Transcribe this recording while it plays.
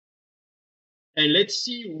and let's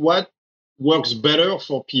see what works better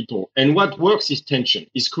for people. And what works is tension,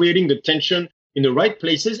 is creating the tension in the right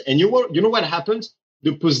places. And you know what happens?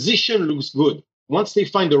 The position looks good. Once they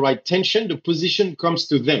find the right tension, the position comes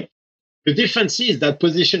to them. The difference is that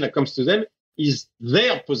position that comes to them is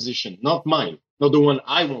their position, not mine, not the one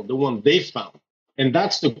I want, the one they found. And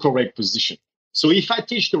that's the correct position. So if I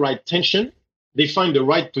teach the right tension, they find the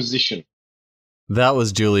right position. That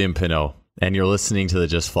was Julien Pineau, and you're listening to the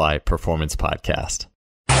Just Fly Performance Podcast.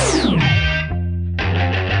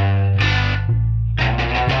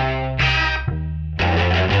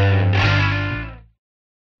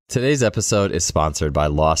 Today's episode is sponsored by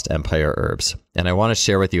Lost Empire Herbs, and I want to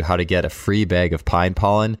share with you how to get a free bag of pine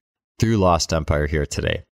pollen through Lost Empire here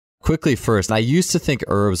today. Quickly first, I used to think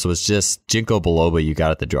herbs was just ginkgo biloba you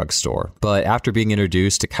got at the drugstore, but after being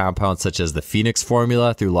introduced to compounds such as the Phoenix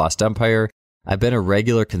formula through Lost Empire, I've been a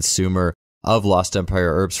regular consumer of Lost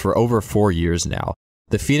Empire herbs for over 4 years now.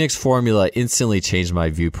 The Phoenix formula instantly changed my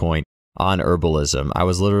viewpoint on herbalism. I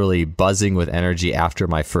was literally buzzing with energy after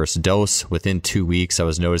my first dose. Within 2 weeks, I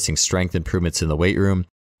was noticing strength improvements in the weight room,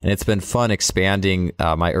 and it's been fun expanding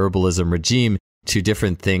my herbalism regime to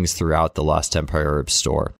different things throughout the Lost Empire Herbs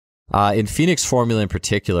store. In Phoenix formula in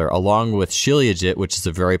particular, along with Shilajit, which is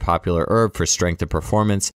a very popular herb for strength and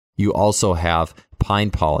performance, you also have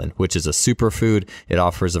pine pollen, which is a superfood. It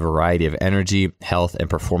offers a variety of energy, health, and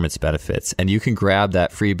performance benefits. And you can grab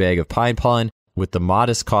that free bag of pine pollen with the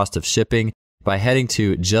modest cost of shipping by heading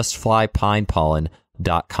to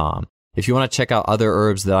justflypinepollen.com. If you want to check out other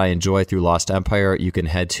herbs that I enjoy through Lost Empire, you can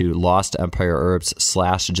head to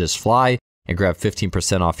lostempireherbs.com/justfly and grab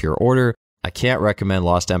 15% off your order. I can't recommend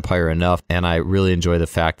Lost Empire enough, and I really enjoy the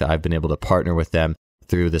fact that I've been able to partner with them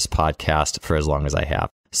through this podcast for as long as I have.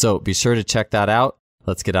 So be sure to check that out.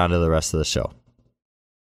 Let's get on to the rest of the show.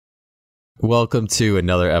 Welcome to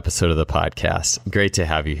another episode of the podcast. Great to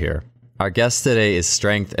have you here. Our guest today is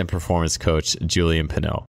strength and performance coach Julien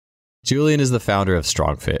Pineau. Julien is the founder of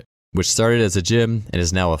Strongfit, which started as a gym and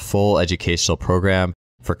is now a full educational program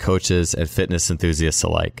for coaches and fitness enthusiasts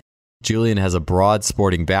alike. Julien has a broad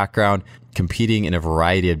sporting background, competing in a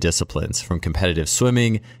variety of disciplines, from competitive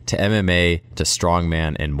swimming to MMA to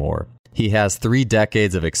strongman and more. He has 3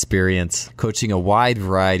 decades of experience coaching a wide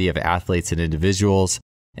variety of athletes and individuals,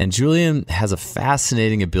 and Julien has a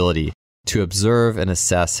fascinating ability to observe and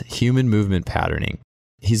assess human movement patterning.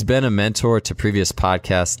 He's been a mentor to previous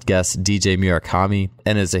podcast guest DJ Murakami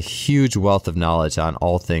and is a huge wealth of knowledge on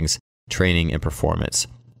all things training and performance.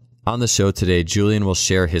 On the show today, Julien will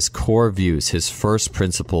share his core views, his first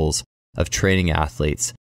principles of training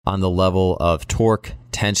athletes on the level of torque,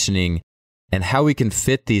 tensioning, and how we can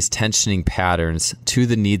fit these tensioning patterns to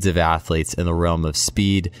the needs of athletes in the realm of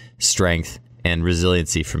speed, strength, and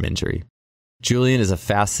resiliency from injury. Julien is a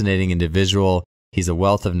fascinating individual. He's a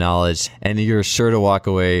wealth of knowledge, and you're sure to walk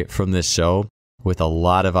away from this show with a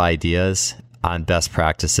lot of ideas on best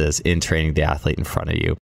practices in training the athlete in front of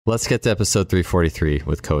you. Let's get to episode 343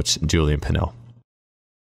 with Coach Julien Pineau.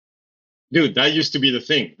 Dude, that used to be the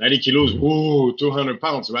thing. 90 kilos, 200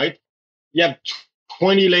 pounds, right? You have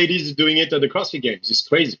 20 ladies doing it at the CrossFit Games. It's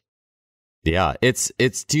crazy. Yeah, it's.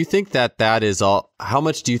 Do you think that is all? How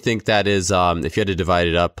much do you think that is? If you had to divide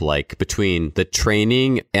it up, like between the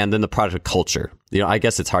training and then the product culture, I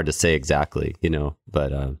guess it's hard to say exactly,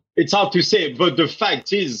 but it's hard to say. But the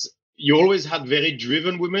fact is, you always had very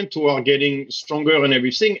driven women who are getting stronger and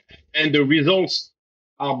everything, and the results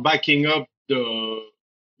are backing up the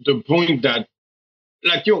point that,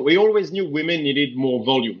 we always knew women needed more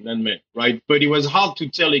volume than men, right? But it was hard to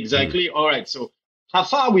tell exactly. All right, so how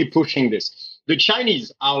far are we pushing this? The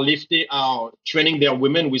Chinese are training their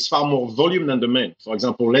women with far more volume than the men. For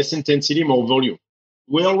example, less intensity, more volume.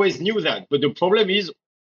 We always knew that. But the problem is,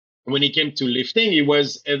 when it came to lifting, it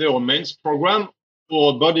was either a men's program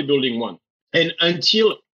or a bodybuilding one. And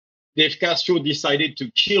until Dave Castro decided to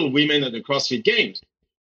kill women at the CrossFit Games,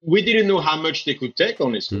 we didn't know how much they could take,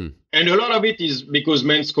 honestly. And a lot of it is because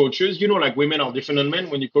men's coaches, women are different than men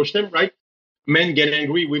when you coach them, right? Men get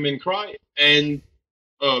angry, women cry. And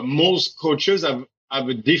most coaches have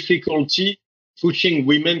a difficulty pushing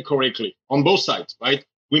women correctly on both sides, right?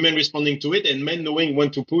 Women responding to it and men knowing when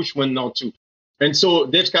to push, when not to. And so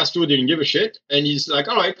Dave Castro didn't give a shit. And he's like,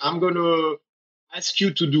 all right, I'm going to ask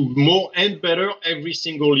you to do more and better every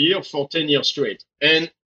single year for 10 years straight.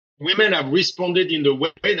 And women have responded in the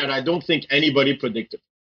way that I don't think anybody predicted.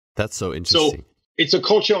 That's so interesting. So it's a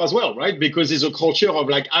culture as well, right? Because it's a culture of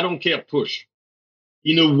I don't care, push.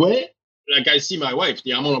 In a way, I see my wife,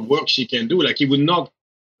 the amount of work she can do, it would not,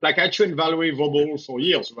 I trained Valerie Vobol for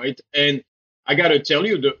years, right? And I got to tell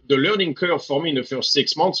you, the learning curve for me in the first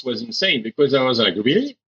 6 months was insane because I was like,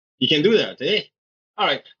 really? You can do that, eh? All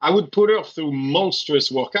right. I would put her through monstrous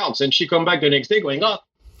workouts and she come back the next day going, oh,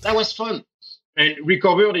 that was fun. And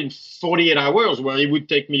recovered in 48 hours where it would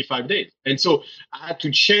take me 5 days. And so I had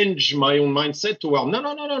to change my own mindset to, well,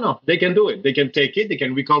 no. They can do it. They can take it. They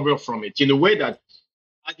can recover from it in a way that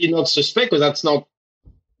I did not suspect because that's not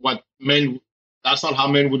how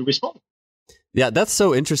men would respond. Yeah, that's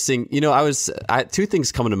so interesting. You know, two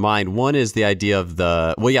things coming to mind. One is the idea of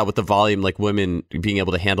with the volume, like women being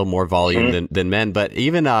able to handle more volume than men. But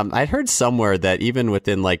even I'd heard somewhere that even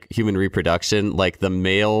within like human reproduction, like the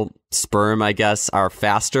male sperm, I guess, are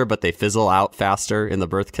faster, but they fizzle out faster in the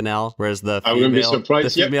birth canal, whereas the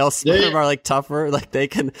female sperm are like tougher, like they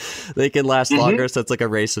can last longer. So it's like a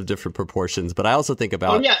race of different proportions. But I also think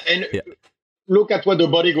about look at what the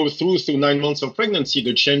body goes through 9 months of pregnancy,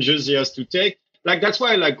 the changes he has to take. Like, that's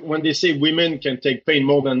why, like, when they say women can take pain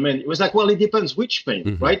more than men, it was like, well, it depends which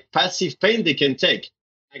pain, right? Passive pain, they can take.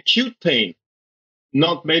 Acute pain,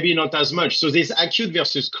 maybe not as much. So there's acute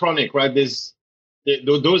versus chronic, right? Those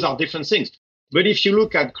are different things. But if you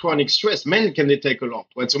look at chronic stress, men can take a lot,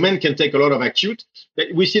 right? So men can take a lot of acute.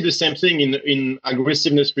 We see the same thing in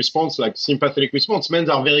aggressiveness response, like sympathetic response. Men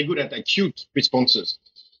are very good at acute responses.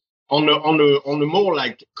 On a more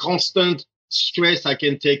like constant stress, I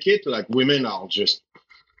can take it. Like women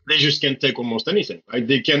they just can take almost anything. Right?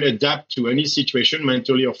 They can adapt to any situation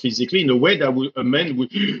mentally or physically in a way that a man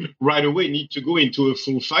would right away need to go into a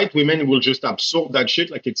full fight. Women will just absorb that shit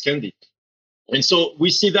like it's candy. And so we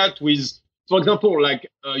see that with, for example, like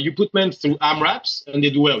you put men through AMRAPs and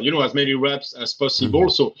they do well, as many reps as possible.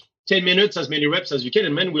 So 10 minutes, as many reps as you can,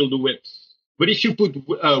 and men will do well. But if you put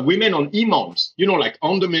women on EMOMs, like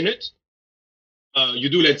on the minute, you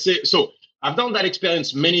do, let's say, so I've done that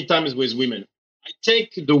experience many times with women. I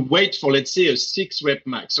take the weight for, let's say, a 6 rep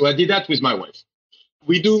max. So I did that with my wife.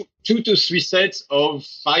 We do 2 to 3 sets of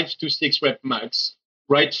 5 to 6 rep max,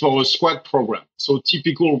 right, for a squat program. So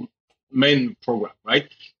typical men program, right?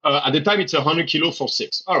 At the time, it's 100 kilo for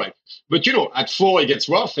 6. All right. But, at 4, it gets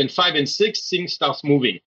rough, and 5 and 6, things starts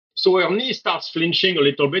moving. So her knee starts flinching a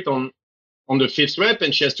little bit on the 5th rep,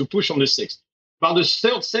 and she has to push on the 6th. By the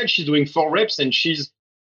 3rd set, she's doing 4 reps, and she's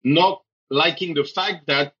not liking the fact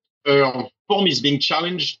that her form is being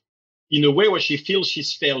challenged in a way where she feels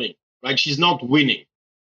she's failing, right? She's not winning,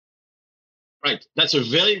 right? That's a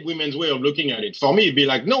very women's way of looking at it. For me, it'd be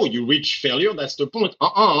like, no, you reach failure. That's the point.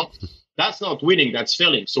 That's not winning. That's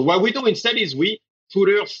failing. So what we do instead is we put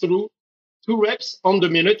her through 2 reps on the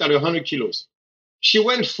minute at 100 kilos. She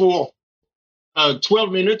went for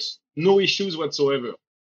 12 minutes, no issues whatsoever.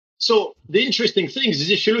 So the interesting thing is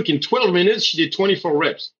if you look in 12 minutes, she did 24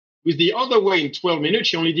 reps. With the other way in 12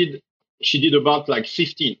 minutes, she did about like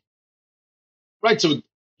 15. Right? So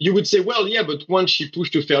you would say, well, yeah, but once she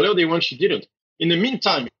pushed to failure, the one she didn't. In the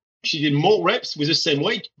meantime, she did more reps with the same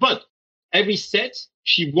weight, but every set,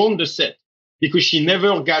 she won the set because she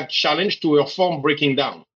never got challenged to her form breaking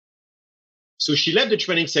down. So she left the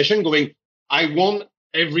training session going, I won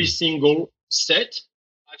every single set.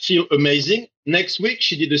 I feel amazing. Next week,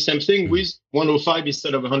 she did the same thing with 105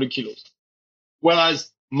 instead of 100 kilos.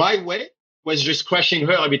 Whereas my way was just crushing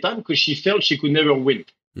her every time because she felt she could never win.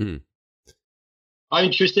 How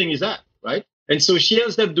interesting is that, right? And so she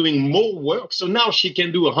ends up doing more work. So now she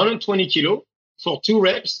can do 120 kilo for 2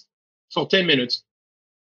 reps for 10 minutes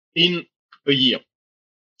in a year.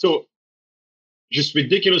 So just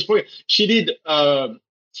ridiculous. She did 4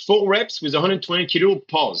 reps with 120 kilo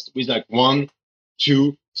paused with like 1,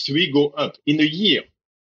 2, 3 go up in a year.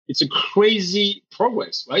 It's a crazy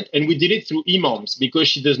progress, right? And we did it through EMOMs because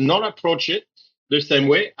she does not approach it the same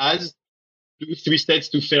way as 2, 3 sets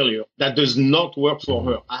to failure. That does not work for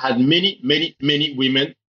her. I had many, many, many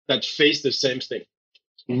women that face the same thing.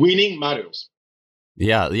 Winning matters.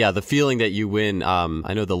 Yeah. The feeling that you win.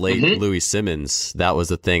 I know the late Louis Simmons, that was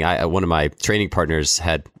the thing. One of my training partners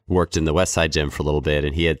had worked in the West Side gym for a little bit,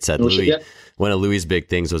 and he had said, one of Louis' big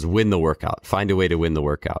things was win the workout, find a way to win the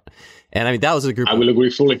workout. And I mean, that was a group I will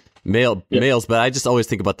agree fully. Males, but I just always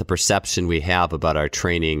think about the perception we have about our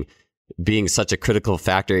training being such a critical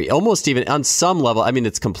factor, almost even on some level. I mean,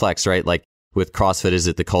 it's complex, right? Like with CrossFit, is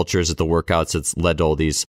it the culture, is it the workouts? It's led to all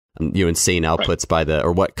these insane outputs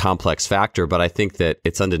or what complex factor. But I think that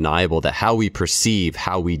it's undeniable that how we perceive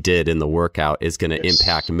how we did in the workout is going to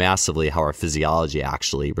impact massively how our physiology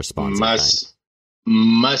actually responds.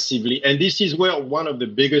 Massively. And this is where one of the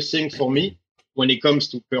biggest things for me when it comes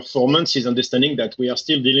to performance is understanding that we are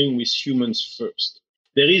still dealing with humans first.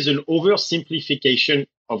 There is an oversimplification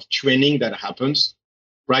of training that happens,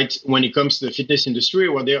 right? When it comes to the fitness industry,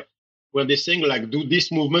 where where they're saying like, do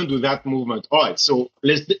this movement, do that movement. All right, so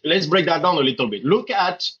let's break that down a little bit. Look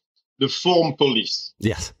at the form police.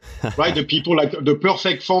 Yes. Right? The people like the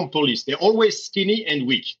perfect form police. They're always skinny and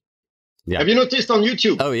weak. Yeah. Have you noticed on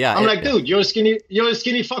YouTube? Oh yeah. I'm like, dude, you're a skinny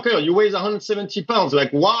fucker. You weigh 170 pounds.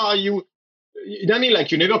 Like, why are you? You know what I mean?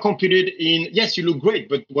 Like, you never competed in. Yes, you look great,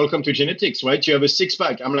 but welcome to genetics, right? You have a six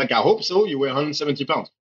pack. I'm like, I hope so. You weigh 170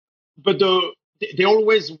 pounds, but they're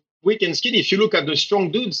always weak and skinny. If you look at the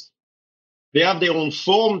strong dudes, they have their own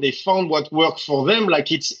form. They found what worked for them.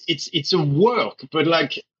 Like, it's a work, but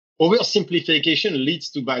like oversimplification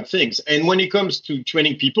leads to bad things. And when it comes to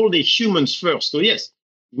training people, they're humans first. So yes.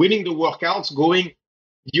 Winning the workouts,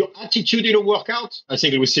 your attitude in a workout, I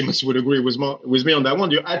think Louis Simmons would agree with me on that one.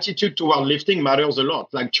 Your attitude toward lifting matters a lot.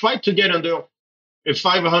 Like, try to get under a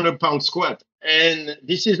 500-pound squat. And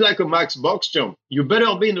this is like a max box jump. You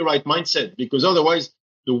better be in the right mindset, because otherwise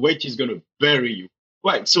the weight is going to bury you.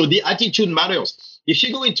 Right. So the attitude matters. If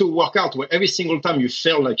you go into a workout where every single time you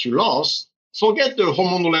feel like you lost, forget the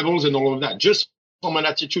hormonal levels and all of that. Just from an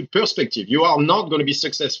attitude perspective, you are not going to be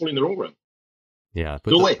successful in the long run. Yeah.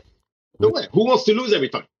 No way. Who wants to lose every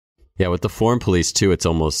time? Yeah, with the form police too, it's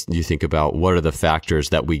almost, you think about what are the factors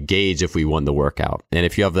that we gauge if we won the workout. And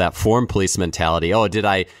if you have that form police mentality, oh, did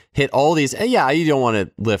I hit all these? Yeah, you don't want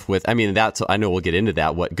to lift with, I mean, I know we'll get into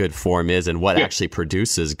that, what good form is and what actually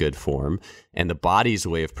produces good form and the body's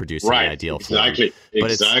way of producing an ideal form.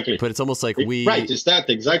 But it's almost like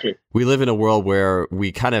exactly. We live in a world where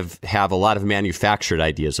we kind of have a lot of manufactured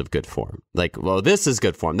ideas of good form. Like, well, this is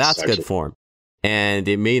good form. That's good form. And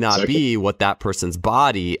it may not be what that person's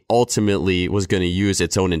body ultimately was going to use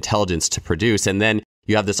its own intelligence to produce. And then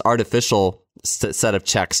you have this artificial set of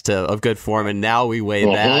checks of good form. And now we weigh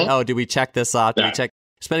that. Oh, do we check this off? Do we check?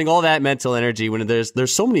 Spending all that mental energy when there's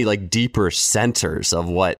so many like deeper centers of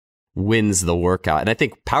what wins the workout. And I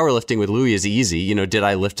think powerlifting with Louis is easy. You know, did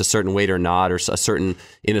I lift a certain weight or not, or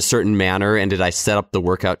in a certain manner? And did I set up the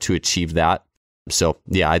workout to achieve that? So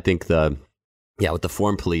yeah, I think with the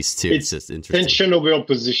form police too, it's just interesting. Tension over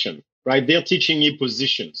position, right? They're teaching you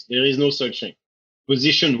positions. There is no such thing.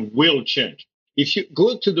 Position will change. If you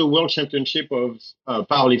go to the World Championship of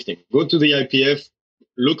powerlifting, go to the IPF,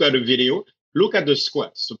 look at a video, look at the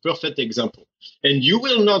squats, a perfect example. And you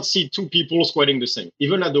will not see two people squatting the same,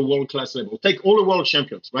 even at the world-class level. Take all the world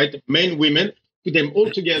champions, right? Men, women, put them all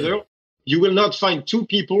together. You will not find two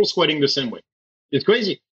people squatting the same way. It's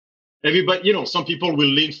crazy. Everybody, some people will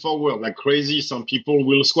lean forward like crazy. Some people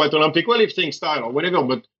will squat Olympic weightlifting style or whatever,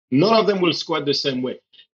 but none of them will squat the same way.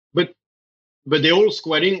 But they're all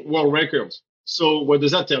squatting world records. So what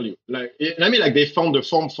does that tell you? Like they found a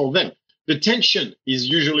form for them. The tension is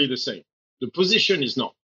usually the same. The position is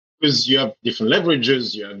not, because you have different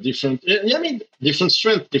leverages, you have different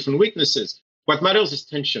strength, different weaknesses. What matters is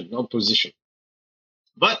tension, not position.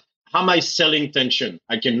 But how am I selling tension?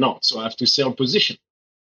 I cannot. So I have to sell position.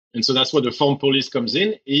 And so that's where the form police comes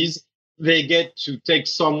in, is they get to take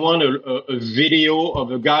someone, a video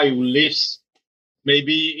of a guy who lifts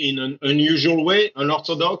maybe in an unusual way,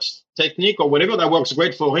 unorthodox technique or whatever that works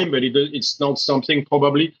great for him, but it's not something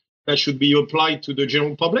probably that should be applied to the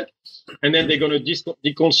general public. And then they're going to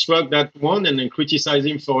deconstruct that one and then criticize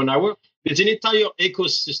him for an hour. There's an entire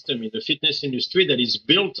ecosystem in the fitness industry that is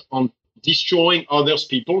built on destroying others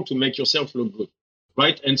people to make yourself look good.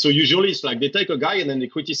 Right. And so usually it's like they take a guy and then they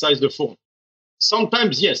criticize the form.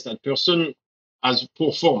 Sometimes, yes, that person has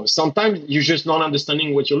poor form. Sometimes you're just not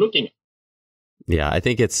understanding what you're looking at. Yeah, I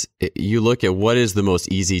think you look at what is the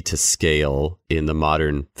most easy to scale in the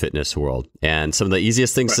modern fitness world. And some of the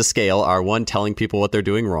easiest things to scale are, one, telling people what they're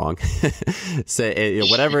doing wrong. Say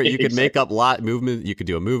whatever, you could make up movement. You could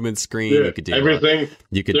do a movement screen. You could do everything.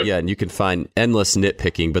 And you can find endless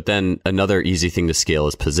nitpicking. But then another easy thing to scale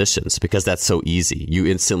is positions, because that's so easy. You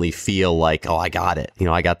instantly feel like, oh, I got it.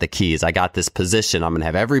 I got the keys. I got this position. I'm going to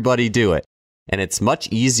have everybody do it. And it's much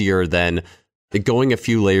easier than going a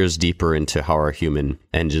few layers deeper into how our human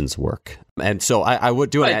engines work. And so I would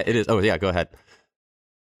do it. It is. Oh yeah, go ahead.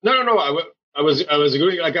 No. I was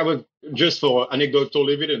agreeing. Like, I was, just for anecdotal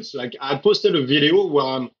evidence, like I posted a video where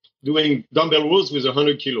I'm doing dumbbell rows with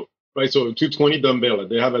 100 kilo, right? So 220 dumbbell that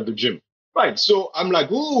they have at the gym. Right. So I'm like,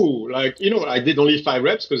 ooh, like, I did only 5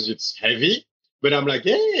 reps because it's heavy, but I'm like,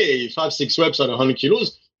 hey, 5-6 reps at 100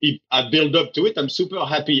 kilos. I build up to it. I'm super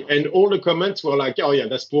happy. And all the comments were like, oh yeah,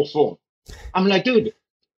 that's poor form. I'm like, dude,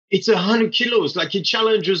 it's 100 kilos. Like, it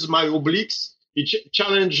challenges my obliques. It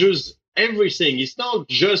challenges everything. It's not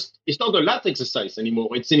a lat exercise anymore.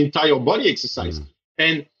 It's an entire body exercise.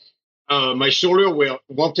 And my shoulder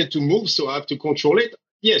wanted to move, so I have to control it.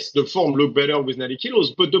 Yes, the form looked better with 90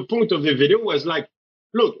 kilos. But the point of the video was like,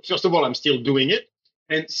 look, first of all, I'm still doing it.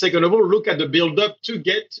 And second of all, look at the build-up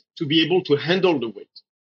to be able to handle the weight.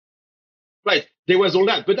 Right. There was all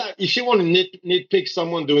that. But if you want to nitpick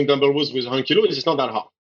someone doing dumbbell rows with 100 kilos, it's not that hard.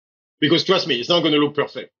 Because trust me, it's not going to look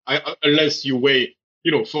perfect. Unless you weigh,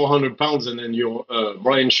 400 pounds and then you're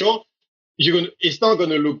Brian Shaw, it's not going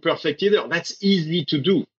to look perfect either. That's easy to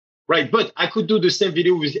do. Right. But I could do the same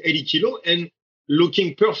video with 80 kilo and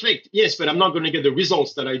looking perfect. Yes, but I'm not going to get the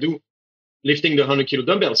results that I do lifting the 100 kilo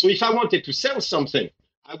dumbbell. So if I wanted to sell something,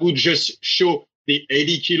 I would just show the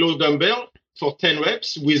 80 kilo dumbbell for 10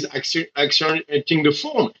 reps with accelerating the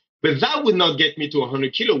form. But that would not get me to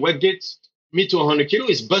 100 kilo. What gets me to 100 kilo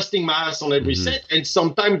is busting my ass on every set. And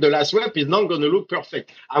sometimes the last rep is not going to look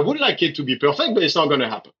perfect. I would like it to be perfect, but it's not going to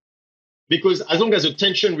happen. Because as long as the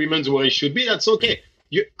tension remains where it should be, that's okay.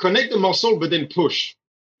 You connect the muscle, but then push.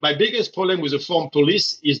 My biggest problem with the form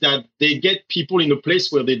police is that they get people in a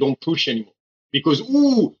place where they don't push anymore. Because,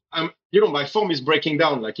 my form is breaking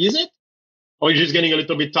down. Like, is it? Or you're just getting a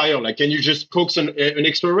little bit tired? Like, can you just coax an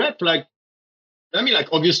extra rep?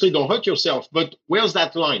 Obviously don't hurt yourself, but where's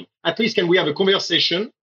that line? At least can we have a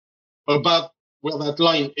conversation about where that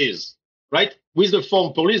line is, right? With the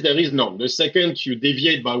form police, there is none. The second you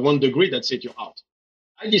deviate by 1 degree, that's it, you're out.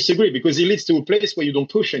 I disagree because it leads to a place where you don't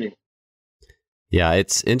push anymore. Yeah,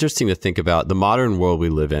 it's interesting to think about the modern world we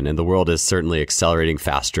live in, and the world is certainly accelerating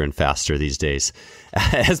faster and faster these days.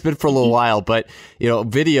 It has been for a little while, but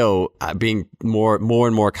video being more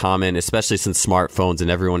and more common, especially since smartphones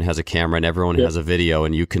and everyone has a camera and everyone has a video,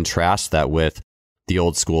 and you contrast that with the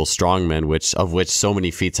old school strongman, of which so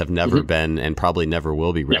many feats have never been and probably never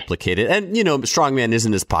will be replicated. And strongman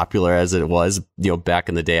isn't as popular as it was back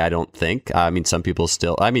in the day. I don't think. I mean, some people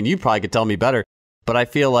still. I mean, you probably could tell me better, but I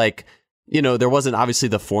feel like. There wasn't obviously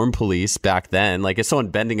the form police back then. Like if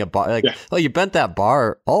someone bending a bar, oh, you bent that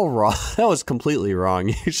bar all wrong. That was completely wrong.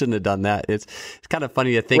 You shouldn't have done that. It's kind of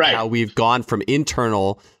funny to think how we've gone from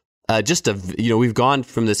internal, we've gone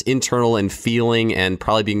from this internal and feeling and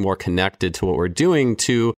probably being more connected to what we're doing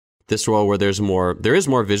to this role where there is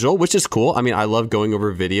more visual, which is cool. I mean, I love going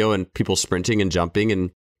over video and people sprinting and jumping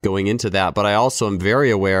and going into that, but I also am very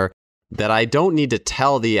aware that I don't need to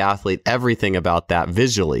tell the athlete everything about that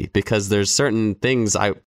visually because there's certain things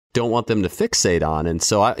I don't want them to fixate on. And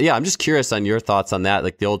so, I'm just curious on your thoughts on that,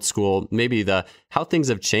 like the old school, maybe how things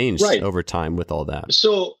have changed over time with all that.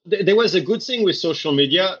 So there was a good thing with social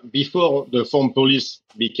media before the form police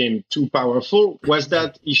became too powerful was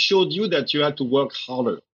that it showed you that you had to work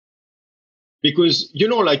harder. Because,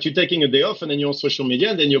 you're taking a day off and then you're on social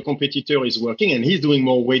media and then your competitor is working and he's doing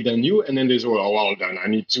more weight than you. And then there's, then I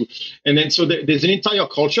need to. And then so there's an entire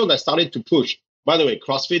culture that started to push. By the way,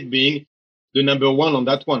 CrossFit being the number one on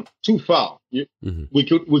that one, too far. We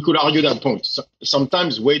could argue that point. So,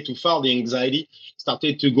 sometimes way too far, the anxiety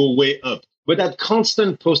started to go way up. But that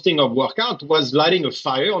constant posting of workout was lighting a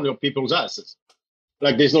fire under people's asses.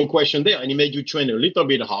 Like there's no question there. And it made you train a little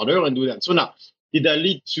bit harder and do that. So now, did that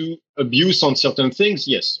lead to abuse on certain things?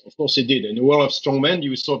 Yes, of course it did. In the world of strongman,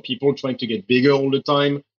 you saw people trying to get bigger all the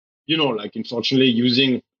time,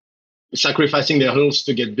 unfortunately sacrificing their health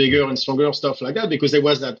to get bigger and stronger, stuff like that, because there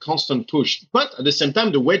was that constant push. But at the same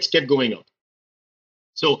time, the weights kept going up.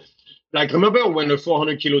 So, remember when a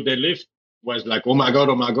 400 kilo deadlift was like, oh my God.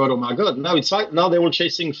 Now it's like, now they're all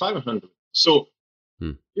chasing 500. So,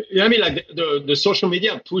 the social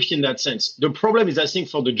media pushed in that sense. The problem is, I think,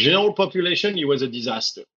 for the general population, it was a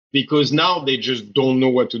disaster because now they just don't know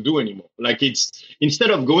what to do anymore. Like it's instead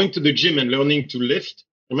of going to the gym and learning to lift,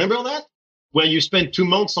 remember that? Where you spend 2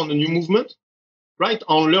 months on a new movement, right?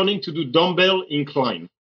 On learning to do dumbbell incline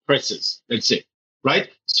presses, let's say, right?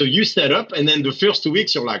 So you set up and then the first 2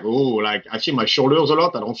 weeks, you're like, I feel my shoulders a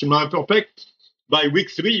lot. I don't feel my upper pec. By week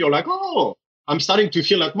 3, you're like, I'm starting to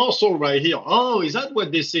feel that muscle right here. Oh, is that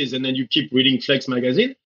what this is? And then you keep reading Flex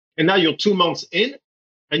magazine. And now you're 2 months in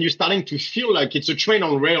and you're starting to feel like it's a train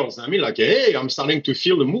on rails. I mean, hey, I'm starting to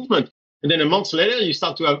feel the movement. And then a month later, you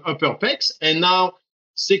start to have upper pecs. And now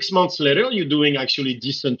 6 months later, you're doing actually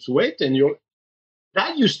decent weight. And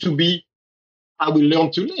that used to be how we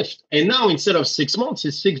learn to lift. And now instead of 6 months,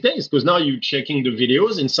 it's 6 days because now you're checking the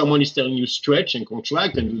videos and someone is telling you stretch and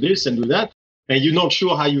contract and do this and do that. And you're not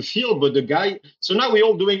sure how you feel, but the guy. So now we're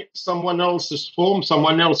all doing someone else's form,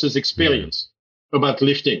 someone else's experience about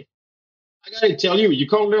lifting. I got to tell you, you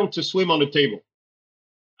can't learn to swim on the table.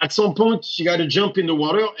 At some point, you got to jump in the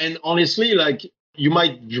water. And honestly, you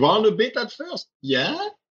might drown a bit at first. Yeah,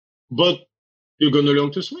 but you're going to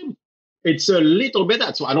learn to swim. It's a little bit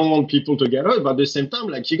that. So I don't want people to get hurt, but at the same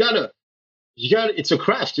time, it's a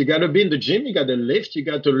craft. You got to be in the gym. You got to lift. You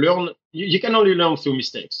got to learn. You can only learn through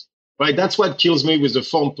mistakes. right? That's what kills me with the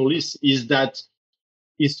form police is that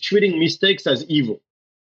he's treating mistakes as evil.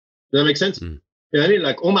 Does that make sense? Mm. You know what I mean?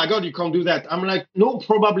 Like, oh my God, you can't do that. I'm like, no,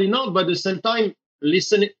 probably not. But at the same time,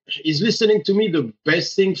 he's listening to me the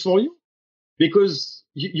best thing for you, because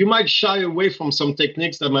you might shy away from some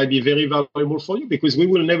techniques that might be very valuable for you, because we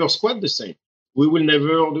will never squat the same. We will never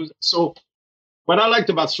do that. So what I liked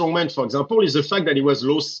about strongman, for example, is the fact that he was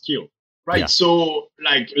low skill, right? Yeah. So,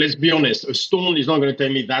 like, let's be honest, a stone is not going to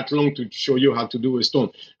take me that long to show you how to do a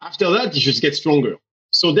stone. After that, you just get stronger.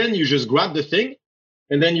 So then you just grab the thing,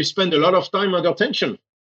 and then you spend a lot of time under tension.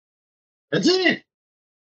 That's it.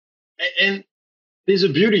 And there's a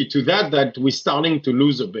beauty to that we're starting to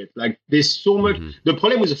lose a bit. Like, there's so much. Mm-hmm. The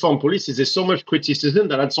problem with the form police is there's so much criticism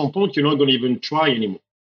that at some point you're not going to even try anymore.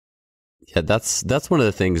 Yeah, that's one of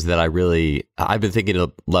the things that I've been thinking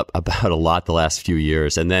about a lot the last few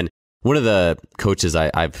years. And then one of the coaches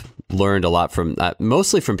I've learned a lot from,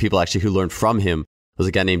 mostly from people actually who learned from him, was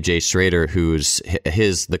a guy named Jay Schrader, who's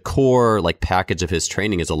the core like package of his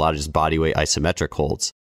training is a lot of just body weight isometric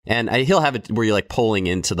holds. And he'll have it where you're like pulling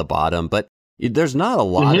into the bottom, but there's not a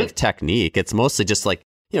lot of technique. It's mostly just like,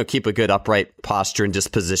 keep a good upright posture and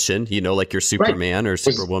disposition, like you're Superman or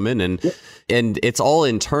Superwoman. And it's all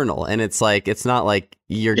internal. And it's like, it's not like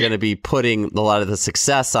you're going to be putting a lot of the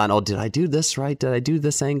success on, did I do this right? Did I do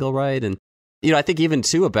this angle right? And, I think even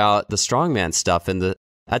too about the strongman stuff and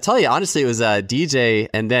I tell you, honestly, it was DJ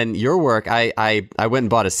and then your work. I went and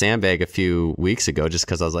bought a sandbag a few weeks ago just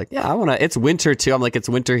because I was like, it's winter too. I'm like, it's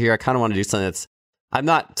winter here. I kind of want to do something I'm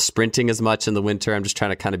not sprinting as much in the winter. I'm just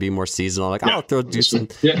trying to kind of be more seasonal. I'm like, I'll do some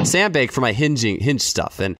sandbag for my hinge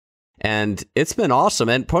stuff. And it's been awesome.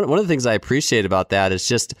 And one of the things I appreciate about that is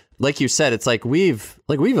just, like you said, it's like we've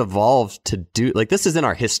evolved to do, like, this is in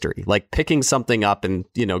our history, like picking something up and,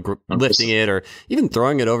 lifting it or even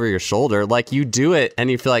throwing it over your shoulder. Like, you do it and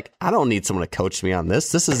you feel like, I don't need someone to coach me on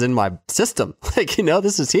this. This is in my system. Like,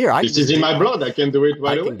 this is here. This is in my blood. I can do it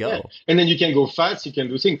right away. I can go. Yeah. And then you can go fast. You can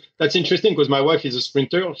do things. That's interesting because my wife is a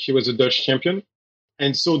sprinter. She was a Dutch champion.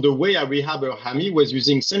 And so the way I rehab her hammy was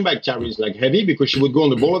using sandbag carries, like heavy, because she would go on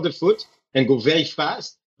the ball of the foot and go very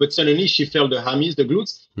fast. But suddenly she felt the hammies, the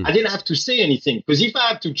glutes. I didn't have to say anything, because if I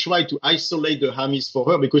had to try to isolate the hammies for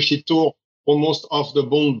her, because she tore almost off the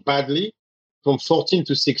bone badly from 14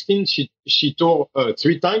 to 16, she tore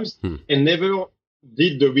 3 times and never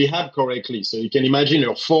did the rehab correctly. So you can imagine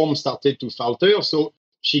her form started to falter. So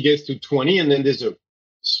she gets to 20 and then there's a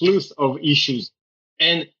slew of issues.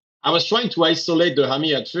 And I was trying to isolate the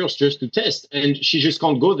hammy at first just to test, and she just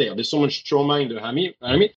can't go there. There's so much trauma in the hammy.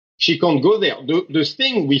 She can't go there. The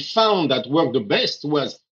thing we found that worked the best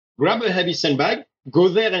was grab a heavy sandbag, go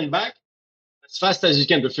there and back as fast as you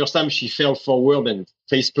can. The first time she fell forward and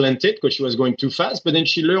face planted because she was going too fast, but then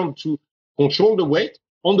she learned to control the weight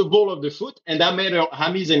on the ball of the foot, and that made her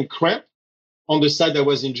hammies and cramp on the side that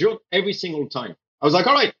was injured every single time. I was like,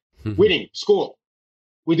 all right, winning, score.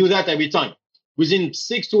 We do that every time. Within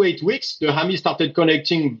 6 to 8 weeks, the hammy started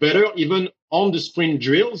connecting better, even on the sprint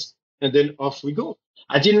drills, and then off we go.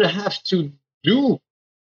 I didn't have to do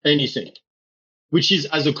anything, which is,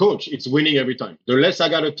 as a coach, it's winning every time. The less I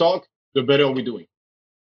got to talk, the better we're doing.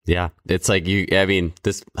 Yeah, it's like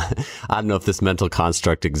this, I don't know if this mental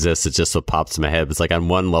construct exists. It's just what pops in my head. It's like on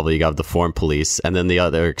one level, you have the form police, and then the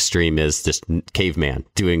other extreme is just caveman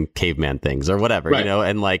doing caveman things or whatever, right.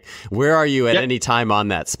 And like, where are you at any time on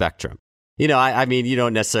that spectrum? I mean, you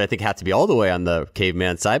don't necessarily, I think, have to be all the way on the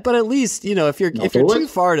caveman side, but at least, if you're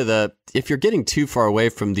getting too far away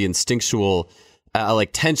from the instinctual,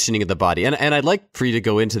 like tensioning of the body. And I'd like for you to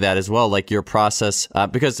go into that as well, like your process,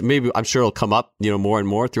 because maybe I'm sure it'll come up, more and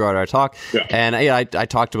more throughout our talk. Yeah. And I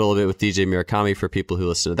talked a little bit with DJ Murakami for people who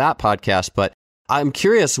listen to that podcast, but I'm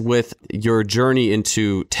curious with your journey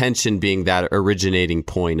into tension being that originating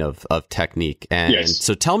point of technique. And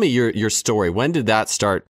so tell me your story. When did that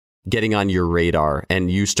start getting on your radar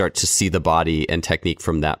and you start to see the body and technique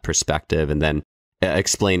from that perspective, and then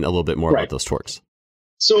explain a little bit more about those twerks?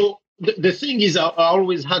 So the thing is, I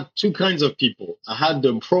always had 2 kinds of people. I had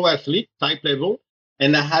the pro athlete type level,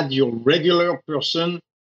 and I had your regular person,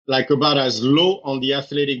 like about as low on the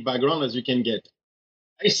athletic background as you can get.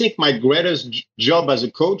 I think my greatest job as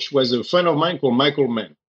a coach was a friend of mine called Michael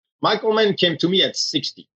Mann. Michael Mann came to me at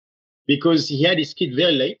 60. Because he had his kid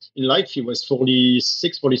very late in life. He was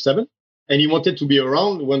 46, 47, and he wanted to be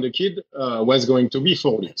around when the kid was going to be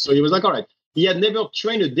 40. So he was like, all right. He had never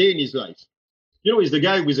trained a day in his life. He's the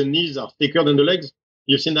guy with the knees are thicker than the legs.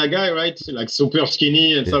 You've seen that guy, right? Like super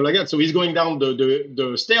skinny and stuff like that. So he's going down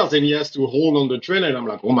the stairs and he has to hold on the train. And I'm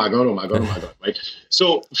like, oh my God, right?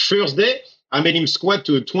 So first day, I made him squat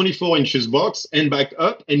to a 24 inches box and back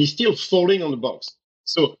up, and he's still falling on the box.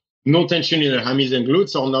 So no tension in the hammies and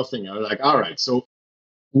glutes or nothing. I was like, all right, so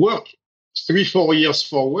work 3-4 years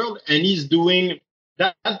forward, and he's doing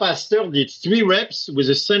that bastard did 3 reps with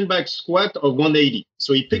a sandbag squat of 180.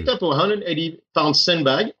 So he picked up a 180-pound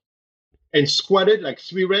sandbag and squatted like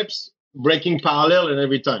 3 reps, breaking parallel and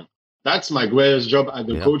every time. That's my greatest job as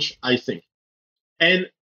a coach, I think. And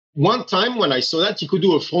one time when I saw that, he could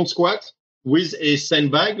do a front squat with a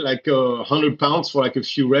sandbag, like 100 pounds for like a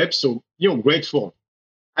few reps. So, great form.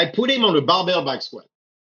 I put him on a barbell back squat.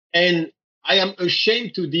 And I am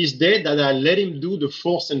ashamed to this day that I let him do the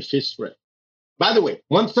 4th and 5th rep. By the way,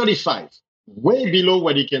 135, way below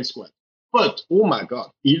what he can squat. But, oh my God,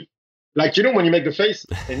 when you make the face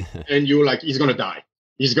and you're like, he's going to die.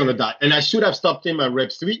 He's going to die. And I should have stopped him at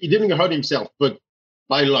rep 3. He didn't hurt himself, but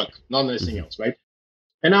by luck, not anything else, right?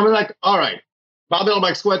 And I was like, all right, barbell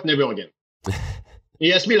back squat, never again.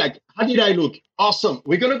 He asked me, like, how did I look? Awesome.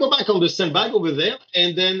 We're going to go back on the sandbag over there.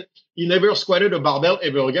 And then he never squatted a barbell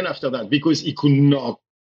ever again after that because he could not.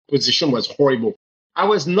 Position was horrible. I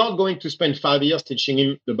was not going to spend 5 years teaching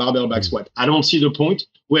him the barbell back squat. I don't see the point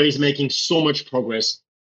where he's making so much progress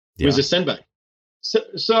with the sandbag.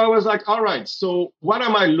 So I was like, all right, so what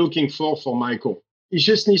am I looking for Michael? He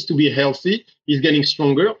just needs to be healthy. He's getting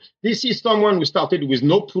stronger. This is someone who started with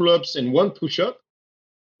no pull-ups and 1 push-up,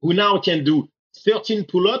 who now can do 13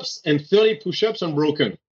 pull-ups and 30 push-ups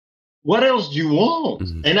unbroken. What else do you want?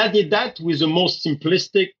 And I did that with the most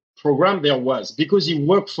simplistic program there was because it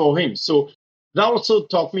worked for him. So that also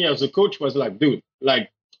taught me as a coach was like, dude, like,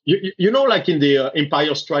 like in the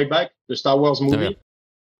Empire Strikes Back, the Star Wars movie,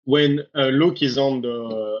 when Luke is on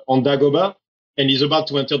Dagobah and he's about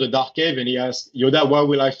to enter the dark cave and he asks Yoda, what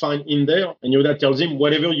will I find in there? And Yoda tells him,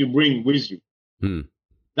 whatever you bring with you.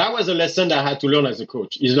 That was a lesson that I had to learn as a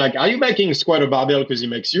coach. He's like, are you making squat a barbell because it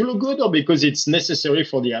makes you look good or because it's necessary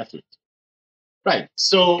for the athlete? Right.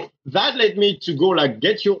 So that led me to go like,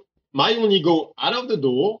 get my own ego out of the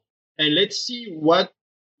door and let's see what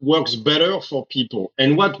works better for people.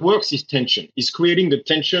 And what works is tension. Is creating the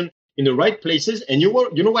tension in the right places. And you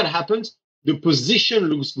know what happens? The position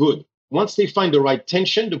looks good. Once they find the right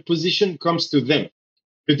tension, the position comes to them.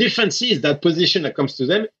 The difference is that position that comes to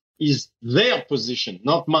them is their position,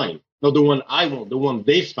 not mine, not the one I want, the one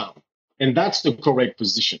they found. And that's the correct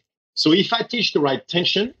position. So if I teach the right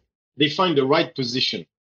tension, they find the right position.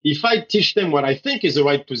 If I teach them what I think is the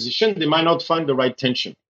right position, they might not find the right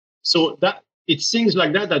tension. So that it's things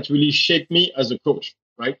like that really shaped me as a coach,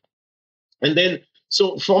 right? And then,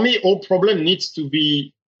 so for me, all problem needs to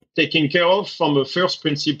be taken care of from a first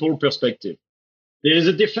principle perspective. There is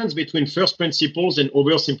a difference between first principles and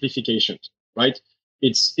oversimplifications, right?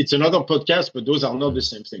 It's another podcast, but those are not the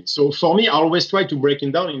same thing. So for me, I always try to break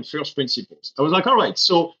it down in first principles. I was like, all right,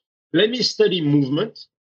 so let me study movement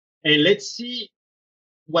and let's see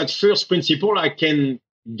what first principle I can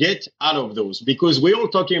get out of those, because we're all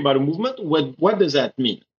talking about a movement. What does that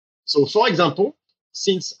mean? So for example,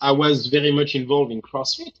 since I was very much involved in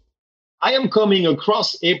CrossFit, I am coming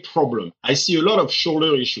across a problem. I see a lot of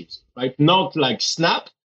shoulder issues, right? Not like snap,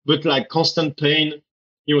 but like constant pain,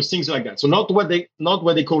 things like that. So not what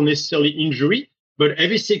they call necessarily injury, but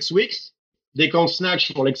every 6 weeks, they can't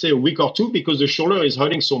snatch for, let's say, a week or 2 because the shoulder is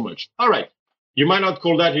hurting so much. All right. You might not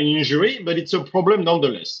call that an injury, but it's a problem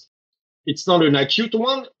nonetheless. It's not an acute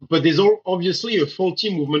one, but there's obviously a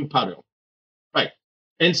faulty movement pattern, right?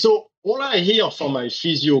 And so all I hear from my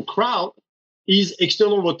physio crowd is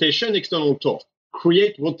external rotation, external torque.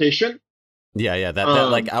 Create rotation. Yeah, that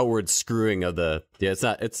like outward screwing of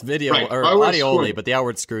it's video or audio only, but the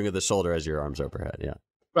outward screwing of the shoulder as your arms overhead, yeah.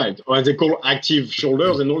 Right, or as they call active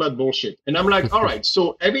shoulders and all that bullshit. And I'm like, all right,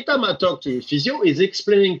 so every time I talk to a physio, he's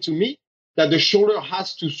explaining to me that the shoulder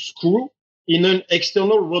has to screw in an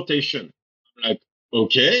external rotation. I'm like,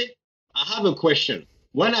 okay, I have a question.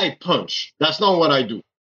 When I punch, that's not what I do.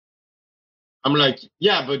 I'm like,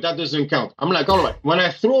 yeah, but that doesn't count. I'm like, all right, when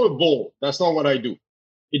I throw a ball, that's not what I do.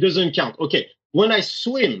 It doesn't count. Okay, when I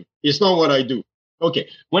swim, it's not what I do. Okay,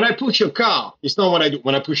 when I push a car, it's not what I do.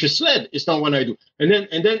 When I push a sled, it's not what I do.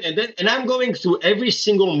 And I'm going through every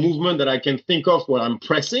single movement that I can think of where I'm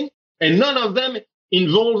pressing, and none of them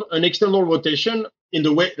involve an external rotation in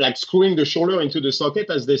the way, like screwing the shoulder into the socket,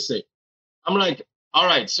 as they say. I'm like, all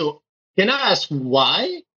right, so can I ask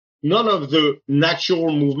why none of the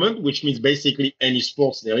natural movement, which means basically any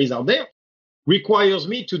sports there is out there, requires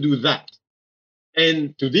me to do that?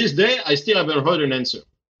 And to this day, I still haven't heard an answer.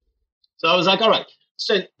 So I was like, all right.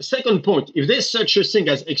 So second point, if there's such a thing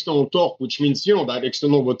as external torque, which means, that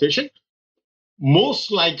external rotation,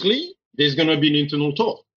 most likely there's going to be an internal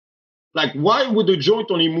torque. Like, why would the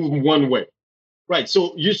joint only move one way? Right.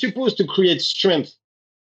 So you're supposed to create strength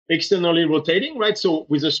externally rotating, right? So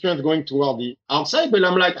with the strength going toward the outside, but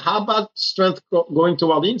I'm like, how about strength going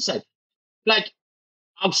toward the inside? Like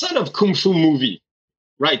outside of Kung Fu movie,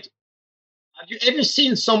 right? Have you ever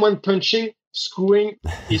seen someone punching, screwing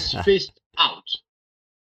his fist out?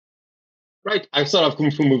 Right? Outside of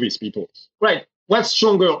Kung Fu movies, people. Right. What's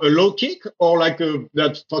stronger, a low kick or like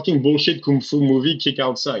that fucking bullshit Kung Fu movie kick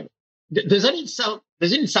outside? Doesn't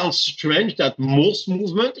it sound strange that most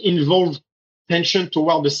movement involve tension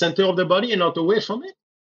toward the center of the body and not away from it?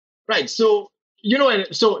 Right. So, and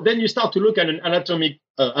so then you start to look at an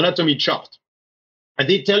anatomy chart. And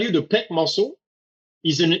they tell you the pec muscle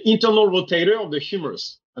is an internal rotator of the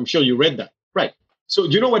humerus. I'm sure you read that. Right. So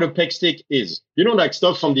do you know what a pec stick is? Like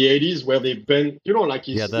stuff from the 80s where they bend, like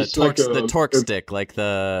the torque stick, like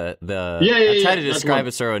the I try to describe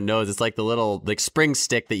it so everyone knows. It's like the little like spring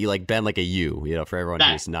stick that you like bend like a U, for everyone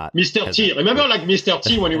who's not Mr. T. Remember like Mr.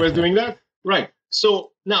 T when he was doing that? Right.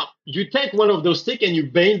 So now you take one of those sticks and you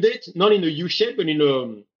bend it, not in a U shape, but in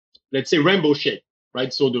a, let's say, rainbow shape,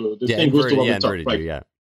 right? So the thing goes toward the top, right?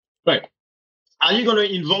 Right. Are you going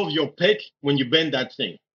to involve your pec when you bend that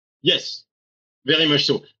thing? Yes, very much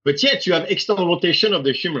so. But yet you have external rotation of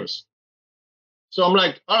the humerus. So I'm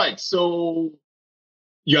like, all right, so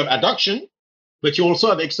you have adduction, but you also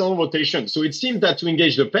have external rotation. So it seems that to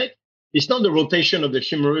engage the pec, it's not the rotation of the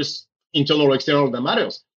humerus, internal or external, that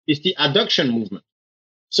matters. It's the adduction movement.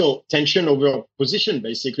 So tension over position,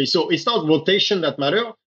 basically. So it's not rotation that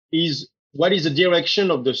matters, is what is the direction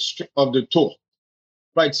of the torque,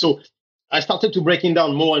 right? So I started to breaking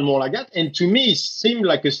down more and more like that. And to me, it seemed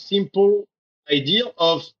like a simple idea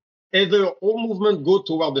of either all movement go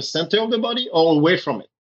toward the center of the body or away from it.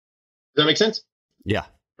 Does that make sense? Yeah.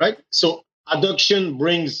 Right? So adduction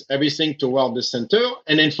brings everything toward the center.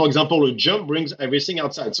 And then, for example, a jump brings everything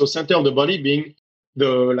outside. So center of the body being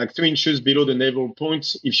the 3 inches below the navel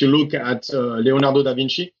point. If you look at Leonardo da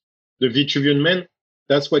Vinci, the Vitruvian Man,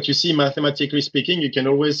 that's what you see mathematically speaking. You can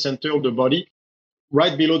always center the body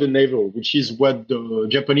right below the navel, which is what the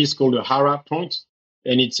Japanese call the hara point.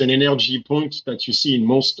 And it's an energy point that you see in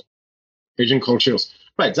most Asian cultures.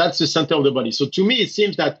 Right, that's the center of the body. So to me, it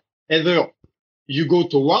seems that either you go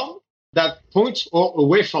toward that point or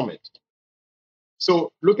away from it.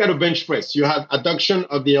 So look at a bench press. You have adduction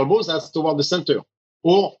of the elbows, that's toward the center.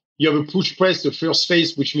 Or you have a push press, the first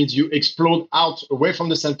phase, which means you explode out away from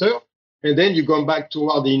the center. And then you go back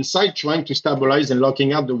toward the inside, trying to stabilize and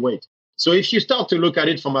locking out the weight. So if you start to look at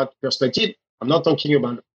it from that perspective, I'm not talking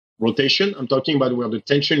about rotation. I'm talking about where the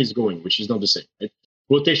tension is going, which is not the same. Right?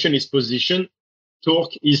 Rotation is position.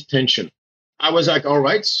 Torque is tension. I was like, all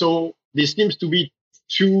right, so there seems to be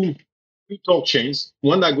two torque chains,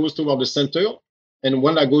 one that goes toward the center and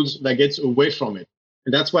one that gets away from it.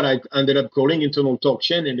 And that's what I ended up calling internal torque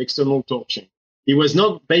chain and external torque chain. It was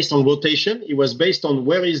not based on rotation. It was based on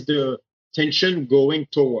where is the tension going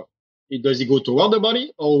toward. Does it go toward the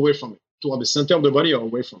body or away from it? Toward the center of the body or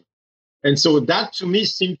away from it? And so that to me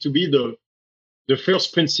seemed to be the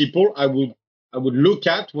first principle I would look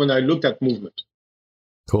at when I looked at movement.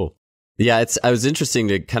 Cool. Yeah, it was interesting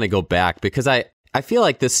to kind of go back because I feel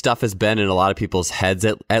like this stuff has been in a lot of people's heads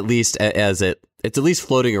at least as it's at least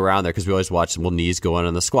floating around there because we always watch, knees go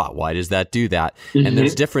on the squat. Why does that do that? Mm-hmm. And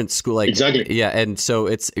there's different exactly. Yeah, and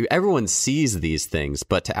so everyone sees these things,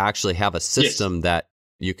 but to actually have a system that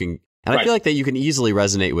you can, and I feel like that you can easily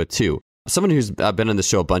resonate with too. Someone who's been on the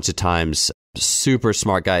show a bunch of times, super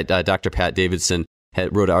smart guy, Dr. Pat Davidson,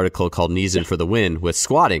 wrote an article called Knees In for the Win with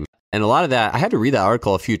squatting. And a lot of that, I had to read that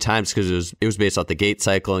article a few times because it was based off the gait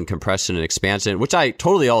cycle and compression and expansion, which I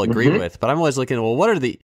totally all agree with. But I'm always looking, well,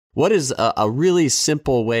 what is a really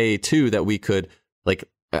simple way too that we could, like,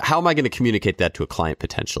 how am I going to communicate that to a client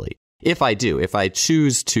potentially? If I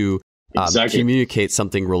choose to communicate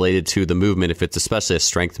something related to the movement, if it's especially a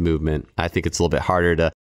strength movement, I think it's a little bit harder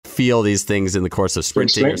to feel these things in the course of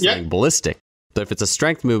sprinting or something ballistic. But if it's a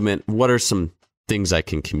strength movement, what are some things I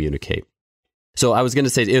can communicate? So I was going to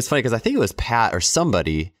say, it was funny because I think it was Pat or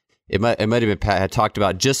somebody, it might have been Pat, had talked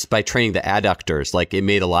about just by training the adductors, like it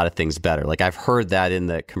made a lot of things better. Like I've heard that in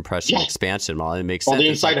the compression expansion model. It makes sense. Or the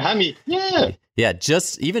inside hammy. Yeah. Yeah,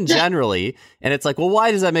 just even generally. And it's like, well,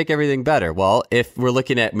 why does that make everything better? Well, if we're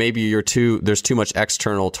looking at maybe there's too much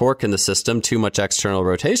external torque in the system, too much external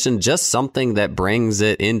rotation, just something that brings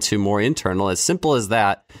it into more internal, as simple as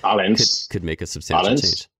that, could make a substantial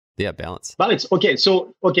change. Yeah, balance. Okay,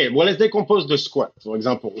 well, let's decompose the squat, for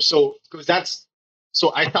example. So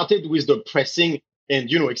I started with the pressing and,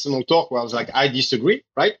 external torque where I was like, I disagree,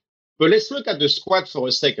 right? But let's look at the squat for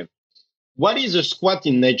a second. What is a squat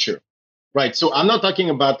in nature? right? So I'm not talking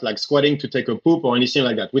about like squatting to take a poop or anything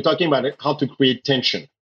like that. We're talking about how to create tension,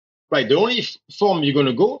 right? The only form you're going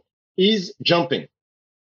to go is jumping,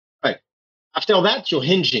 right? After that, you're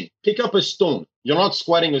hinging. Pick up a stone. You're not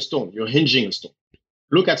squatting a stone. You're hinging a stone.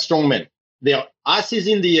 Look at strongmen. Their ass is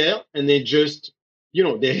in the air and they just,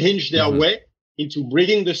 they hinge their way into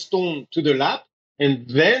bringing the stone to the lap, and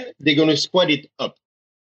then they're going to squat it up.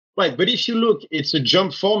 Right. But if you look, it's a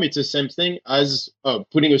jump form. It's the same thing as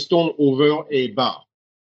putting a stone over a bar.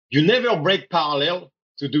 You never break parallel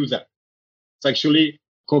to do that.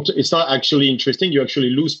 It's not actually interesting. You actually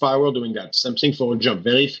lose power doing that. Same thing for a jump.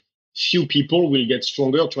 Very few people will get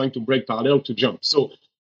stronger trying to break parallel to jump. So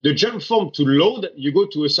the jump form to load, you go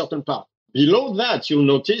to a certain part. Below that, you'll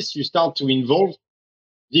notice you start to involve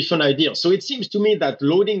different ideas. So it seems to me that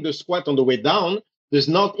loading the squat on the way down does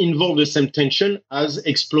not involve the same tension as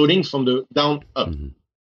exploding from the down up.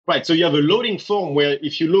 Right. So you have a loading form where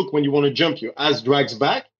if you look, when you want to jump, your ass drags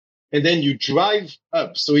back and then you drive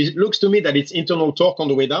up. So it looks to me that it's internal torque on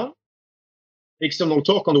the way down, external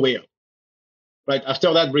torque on the way up. Right.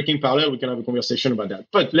 After that, breaking parallel, we can have a conversation about that.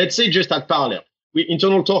 But let's say just at parallel,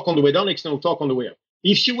 internal torque on the way down, external torque on the way up.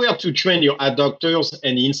 If you were to train your adductors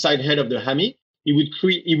and the inside head of the hammy,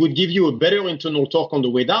 it would give you a better internal torque on the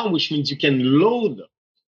way down, which means you can load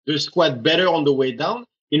the squat better on the way down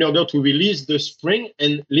in order to release the spring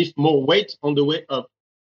and lift more weight on the way up.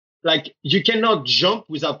 Like, you cannot jump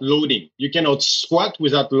without loading. You cannot squat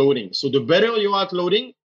without loading. So the better you are at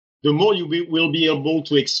loading, the more you will be able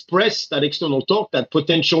to express that external torque, that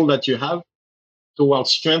potential that you have towards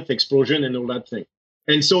strength, explosion, and all that thing.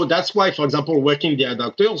 And so that's why, for example, working the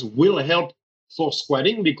adductors will help for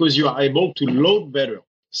squatting, because you are able to load better,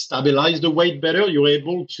 stabilize the weight better. You're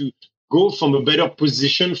able to go from a better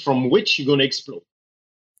position from which you're going to explode,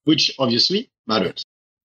 which obviously matters.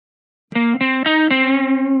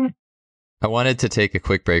 I wanted to take a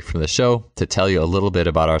quick break from the show to tell you a little bit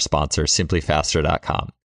about our sponsor, simplyfaster.com.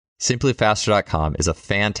 Simplyfaster.com is a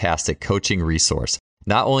fantastic coaching resource,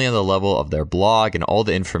 not only on the level of their blog and all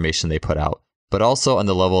the information they put out, but also on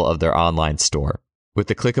the level of their online store. With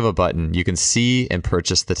the click of a button, you can see and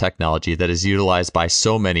purchase the technology that is utilized by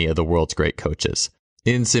so many of the world's great coaches.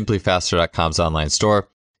 In simplyfaster.com's online store,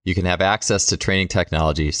 you can have access to training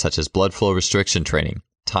technology such as blood flow restriction training,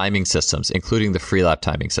 timing systems, including the Freelap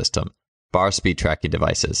timing system, bar speed tracking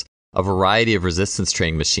devices, a variety of resistance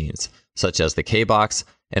training machines, such as the K-Box,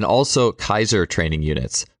 and also Kaiser training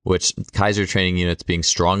units, which Kaiser training units being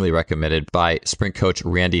strongly recommended by sprint coach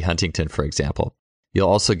Randy Huntington, for example. You'll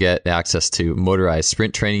also get access to motorized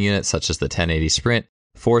sprint training units such as the 1080 Sprint,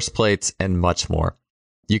 force plates, and much more.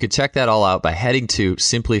 You can check that all out by heading to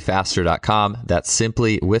simplyfaster.com. That's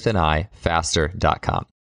simply with an I, faster.com.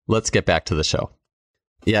 Let's get back to the show.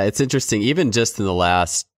 Yeah, it's interesting. Even just in the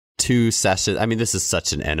last 2 sessions, I mean, this is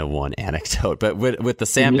such an N of 1 anecdote, but with the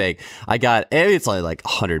sandbag, I got, it's only like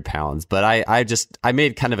 100 pounds, but I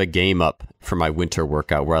made kind of a game up for my winter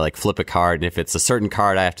workout where I like flip a card, and if it's a certain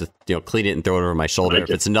card, I have to clean it and throw it over my shoulder.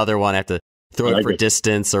 If it's another one, I have to throw it for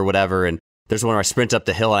distance or whatever. And there's one where I sprint up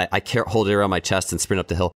the hill and I can't hold it around my chest and sprint up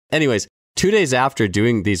the hill. Anyways, 2 days after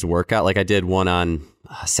doing these workout, like I did one on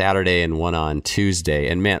Saturday and one on Tuesday,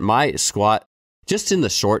 and man, my squat, just in the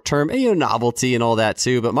short term, novelty and all that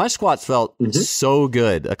too, but my squats felt so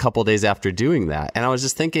good a couple days after doing that. And I was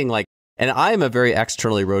just thinking like, and I am a very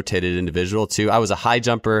externally rotated individual too. I was a high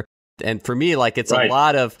jumper. And for me, like, it's a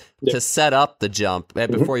lot of to set up the jump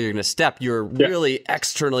before you're going to step, you're really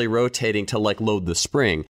externally rotating to like load the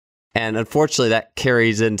spring. And unfortunately that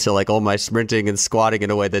carries into like all my sprinting and squatting in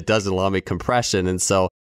a way that doesn't allow me compression. And so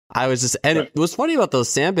I was just, and it was funny about those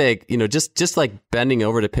sandbag, just like bending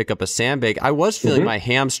over to pick up a sandbag, I was feeling my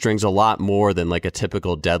hamstrings a lot more than like a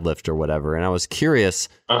typical deadlift or whatever. And I was curious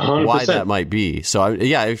 100%. Why that might be. So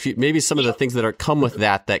if you, maybe some of the things that are come with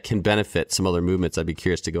that can benefit some other movements, I'd be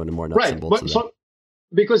curious to go into more nuts and bolts of that.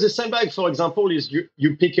 Because the sandbag, for example, is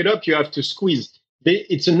you pick it up, you have to squeeze.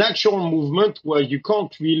 It's a natural movement where you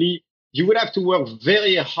can't really, you would have to work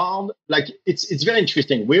very hard. Like it's very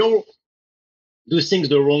interesting. We all do things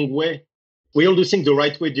the wrong way. We all do things the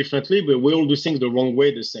right way differently, but we all do things the wrong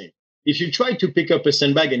way the same. If you try to pick up a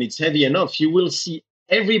sandbag and it's heavy enough, you will see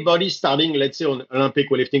everybody starting, let's say, on Olympic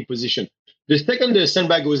weightlifting position. The second the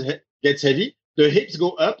sandbag gets heavy, the hips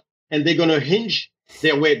go up and they're going to hinge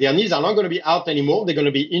their weight. Their knees are not going to be out anymore. They're going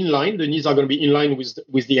to be in line. The knees are going to be in line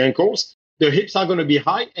with the ankles. The hips are going to be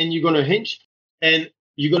high and you're going to hinge and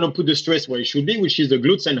you're going to put the stress where it should be, which is the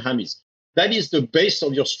glutes and hammies. That is the base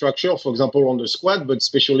of your structure, for example, on the squat, but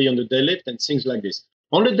especially on the deadlift and things like this.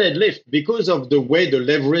 On the deadlift, because of the way the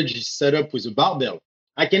leverage is set up with a barbell,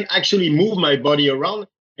 I can actually move my body around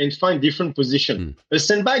and find different position. A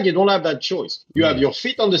sandbag, you don't have that choice. You have your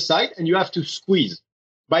feet on the side and you have to squeeze.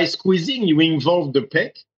 By squeezing, you involve the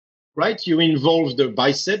pec, right? You involve the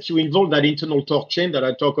biceps, you involve that internal torque chain that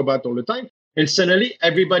I talk about all the time. And suddenly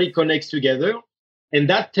everybody connects together and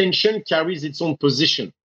that tension carries its own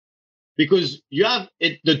position. Because you have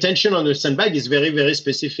the tension on the sandbag is very, very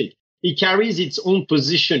specific. It carries its own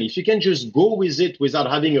position. If you can just go with it without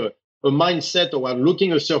having a mindset or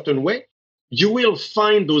looking a certain way, you will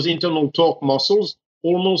find those internal torque muscles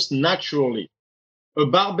almost naturally. A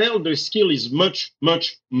barbell, the skill is much,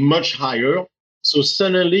 much, much higher. So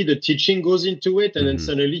suddenly the teaching goes into it, and then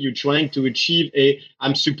suddenly you're trying to achieve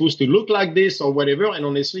I'm supposed to look like this or whatever, and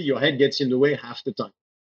honestly, your head gets in the way half the time.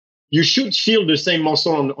 You should feel the same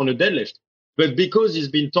muscle on a deadlift, but because it's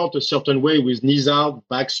been taught a certain way with knees out,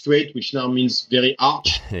 back straight, which now means very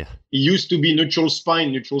arch. It used to be neutral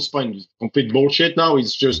spine. Neutral spine is complete bullshit now.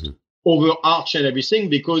 It's just over arch and everything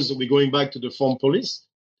because we're going back to the form police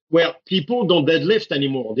where people don't deadlift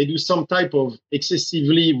anymore. They do some type of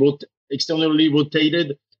excessively externally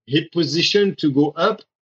rotated hip position to go up,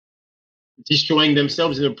 destroying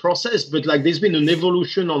themselves in the process. But like there's been an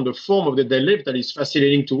evolution on the form of the deadlift that is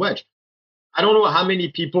fascinating to watch. I don't know how many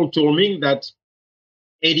people told me that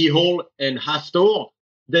Eddie Hall and Haftor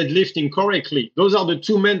deadlift incorrectly. Those are the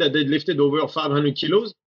two men that deadlifted over 500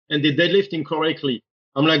 kilos and they deadlift incorrectly.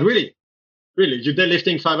 I'm like, really? Really? You're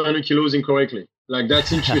deadlifting 500 kilos incorrectly? Like,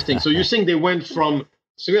 that's interesting. So you think they went from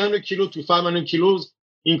 300 kilos to 500 kilos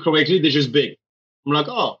incorrectly? They're just big. I'm like,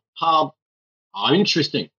 oh, how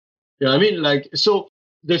interesting. You know what I mean? Like, so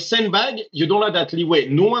the sandbag, you don't have that leeway.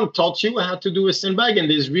 No one taught you how to do a sandbag, and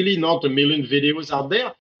there's really not a million videos out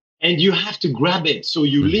there. And you have to grab it. So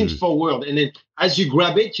you lean forward. And then as you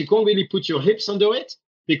grab it, you can't really put your hips under it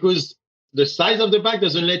because the size of the bag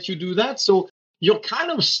doesn't let you do that. So you're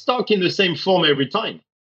kind of stuck in the same form every time.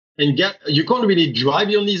 And you can't really drive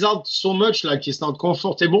your knees out so much, like it's not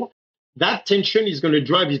comfortable. That tension is going to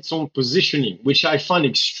drive its own positioning, which I find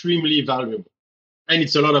extremely valuable. And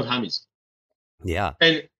it's a lot of hammies. Yeah.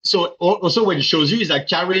 And so also what it shows you is that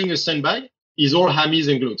carrying a sandbag is all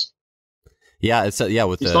hammies and glutes. Yeah, it's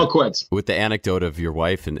not quads. With the anecdote of your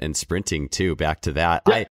wife and sprinting too, back to that.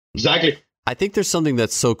 Yeah, exactly. I think there's something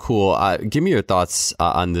that's so cool. Give me your thoughts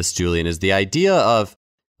on this, Julien, is the idea of,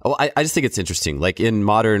 I just think it's interesting. Like in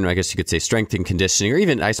modern, I guess you could say strength and conditioning, or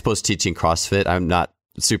even I suppose teaching CrossFit. I'm not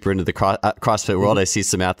super into the CrossFit world. I see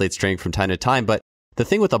some athletes training from time to time, but the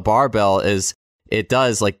thing with a barbell is it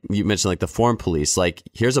does, like you mentioned, like the form police, like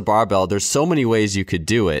here's a barbell. There's so many ways you could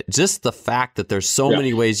do it. Just the fact that there's so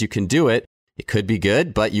many ways you can do it, it could be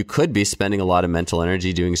good, but you could be spending a lot of mental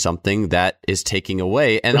energy doing something that is taking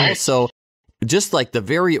away. And also just like the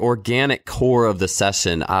very organic core of the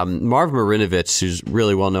session. Marv Marinovich, who's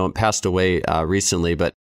really well known, passed away recently,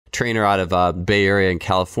 but trainer out of Bay Area in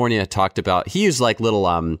California, talked about, he used like little,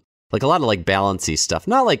 like a lot of like balancy stuff,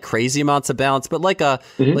 not like crazy amounts of balance, but like a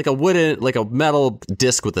wooden, like a metal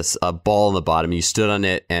disc with a ball in the bottom. You stood on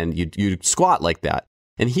it and you squat like that.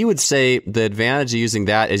 And he would say the advantage of using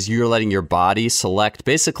that is you're letting your body select.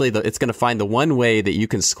 Basically, it's going to find the one way that you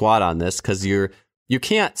can squat on this because you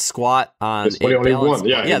can't squat on there's only one.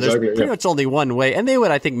 Yeah, exactly. There's pretty much only one way. And they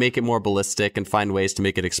would, I think, make it more ballistic and find ways to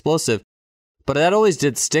make it explosive. But that always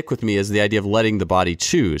did stick with me, is the idea of letting the body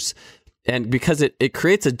choose. And because it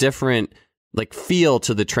creates a different like feel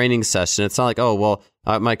to the training session. It's not like, oh, well,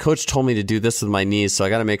 my coach told me to do this with my knees, so I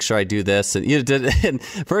got to make sure I do this. And you did, and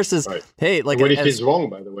versus, hey, like, what if he's wrong,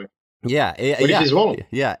 by the way? Yeah, what if he's wrong?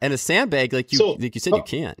 Yeah, and a sandbag, like you said, you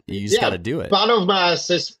can't. You just got to do it. Part of my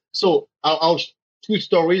assessment. So I'll two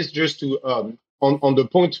stories just to on the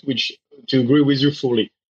point which to agree with you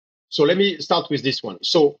fully. So let me start with this one.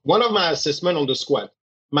 So one of my assessment on the squat,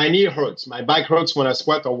 my knee hurts, my back hurts when I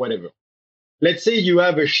squat or whatever. Let's say you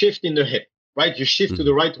have a shift in the hip, right? You shift to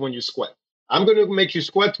the right when you squat. I'm going to make you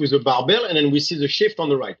squat with a barbell, and then we see the shift on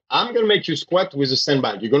the right. I'm going to make you squat with a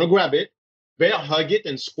sandbag. You're going to grab it, bear hug it,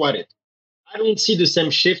 and squat it. I don't see the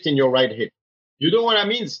same shift in your right hip. You know what that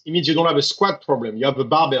means? It means you don't have a squat problem. You have a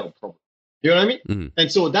barbell problem. You know what I mean? Mm-hmm.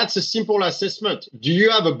 And so that's a simple assessment. Do you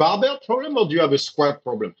have a barbell problem or do you have a squat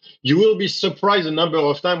problem? You will be surprised the number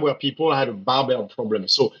of times where people had a barbell problem.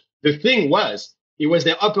 So the thing was, it was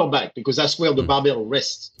their upper back, because that's where the barbell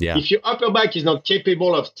rests. Yeah. If your upper back is not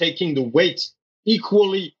capable of taking the weight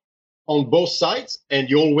equally on both sides, and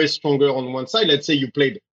you're always stronger on one side, let's say you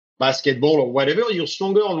played basketball or whatever, you're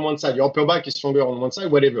stronger on one side, your upper back is stronger on one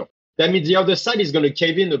side, whatever. That means the other side is going to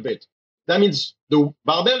cave in a bit. That means the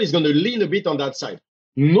barbell is going to lean a bit on that side.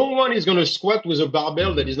 No one is going to squat with a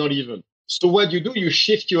barbell that is not even. So what you do, you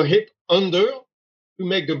shift your hip under to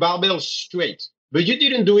make the barbell straight. but you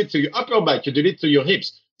didn't do it to your upper back. You did it to your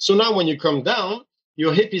hips. So now when you come down,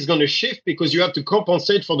 your hip is going to shift because you have to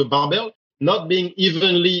compensate for the barbell not being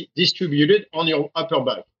evenly distributed on your upper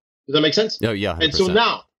back. Does that make sense? Oh, yeah. 100%. And so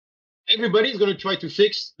now everybody is going to try to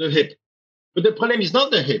fix the hip. But the problem is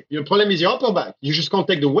not the hip. Your problem is your upper back. You just can't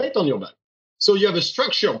take the weight on your back. So you have a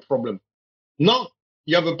structural problem. Now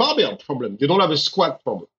you have a barbell problem. You don't have a squat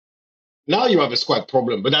problem. Now you have a squat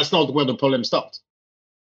problem, but that's not where the problem starts.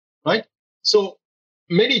 Right? So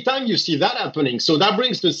many times you see that happening. So that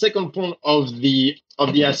brings the second point of the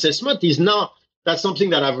assessment is now that's something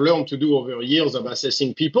that I've learned to do over years of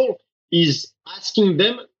assessing people is asking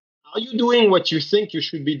them, are you doing what you think you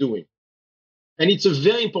should be doing? And it's a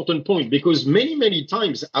very important point because many, many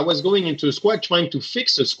times I was going into a squat trying to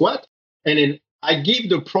fix a squat, and then I give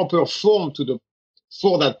the proper form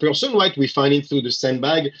for that person, right? We find it through the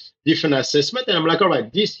sandbag, different assessment. And I'm like, all right,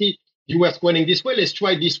 you were squatting this way, let's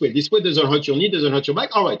try it this way. This way doesn't hurt your knee, doesn't hurt your back.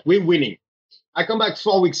 All right, we're winning. I come back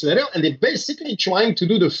 4 weeks later, and they're basically trying to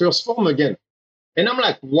do the first form again. And I'm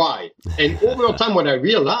like, why? And over time, what I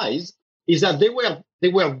realized is that they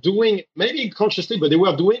were doing, maybe consciously, but they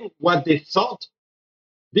were doing what they thought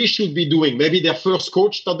they should be doing. Maybe their first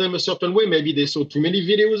coach taught them a certain way. Maybe they saw too many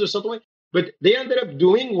videos a certain way. But they ended up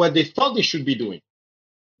doing what they thought they should be doing.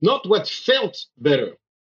 Not what felt better,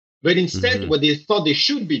 but instead what they thought they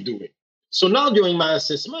should be doing. So now during my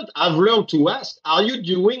assessment, I've learned to ask, are you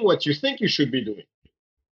doing what you think you should be doing?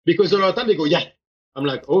 Because a lot of times they go, yeah. I'm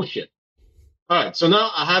like, oh, shit. All right, so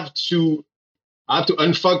now I have to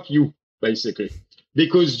unfuck you, basically.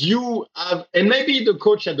 Because you have, and maybe the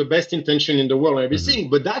coach had the best intention in the world and everything,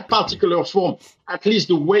 but that particular form, at least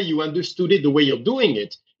the way you understood it, the way you're doing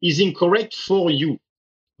it, is incorrect for you.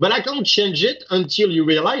 But I can't change it until you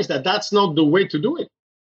realize that that's not the way to do it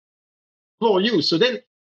for you. So then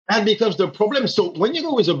that becomes the problem. So when you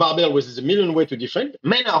go with a barbell, which is a million ways to defend,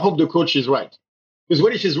 man, I hope the coach is right. Because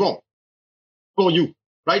what if he's wrong for you,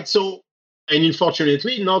 right? So, and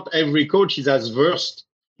unfortunately, not every coach is as versed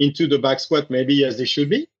into the back squat maybe as they should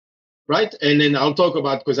be, right? And then I'll talk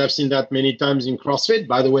about, because I've seen that many times in CrossFit.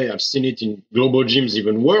 By the way, I've seen it in global gyms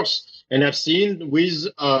even worse. And I've seen with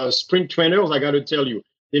sprint trainers, I got to tell you,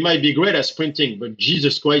 they might be great at sprinting, but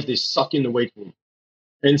Jesus Christ, they suck in the weight room.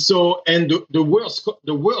 And so, and the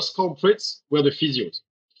worst culprits were the physios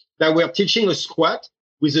that were teaching a squat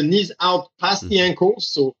with the knees out past the ankles.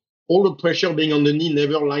 So all the pressure being on the knee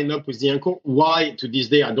never line up with the ankle. Why, to this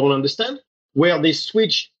day, I don't understand. Where they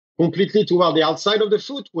switch completely toward the outside of the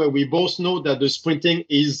foot, where we both know that the sprinting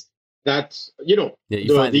is that, the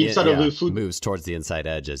inside of the foot moves towards the inside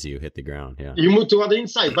edge as you hit the ground. Yeah. You move toward the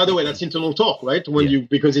inside. By the way, that's internal torque, right?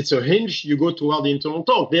 Because it's a hinge, you go toward the internal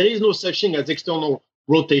torque. There is no such thing as external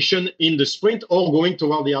rotation in the sprint or going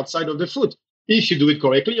toward the outside of the foot, if you do it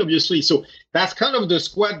correctly, obviously. So that's kind of the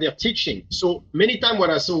squat they're teaching. So many times what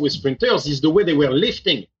I saw with sprinters is the way they were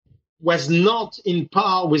lifting was not in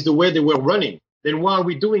par with the way they were running. Then why are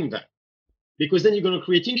we doing that? Because then you're going to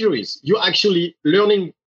create injuries. You're actually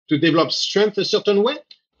learning to develop strength a certain way,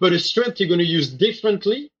 but a strength you're going to use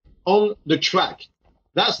differently on the track.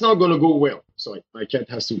 That's not going to go well. Sorry, my cat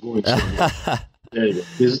has to go into There you go.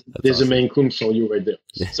 There's awesome. A Maine Coon for you right there.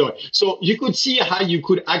 Yeah. So you could see how you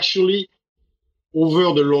could actually,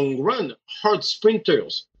 over the long run, hurt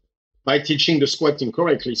sprinters by teaching the squatting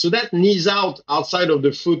correctly. So that knees out outside of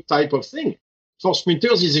the foot type of thing for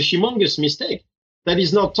sprinters is a humongous mistake that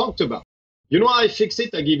is not talked about. You know how I fix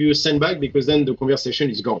it? I give you a sandbag because then the conversation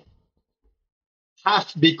is gone.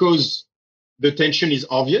 Half because the tension is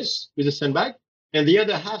obvious with a sandbag, and the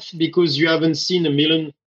other half because you haven't seen a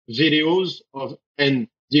million videos and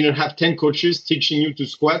didn't have 10 coaches teaching you to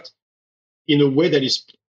squat in a way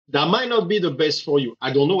that might not be the best for you.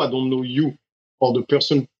 I don't know you or the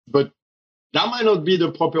person, but that might not be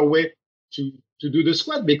the proper way to do the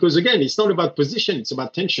squat because, again, it's not about position, it's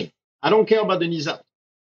about tension. I don't care about the knees out.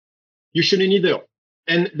 You shouldn't either.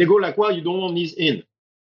 And they go like, well, you don't want knees in.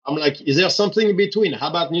 I'm like, is there something in between? How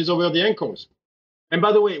about knees over the ankles? And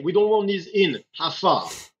by the way, we don't want knees in. How far?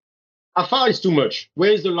 How far is too much?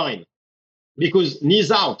 Where is the line? Because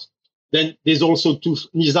knees out, then there's also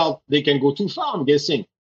knees out, they can go too far, I'm guessing.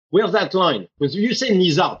 Where's that line? Because you say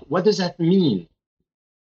knees out, what does that mean?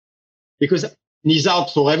 Because knees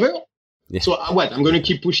out forever? Yeah. So what? I'm going to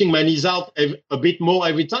keep pushing my knees out a bit more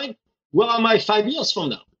every time? Where am I 5 years from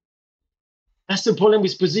now? That's the problem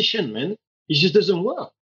with position, man. It just doesn't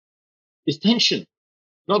work. It's tension,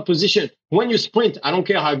 not position. When you sprint, I don't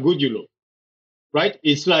care how good you look, right?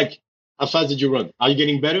 It's like, how fast did you run? Are you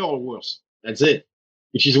getting better or worse? That's it,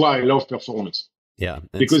 which is why I love performance. Yeah.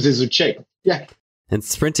 Because there's a check. Yeah. And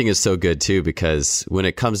sprinting is so good too, because when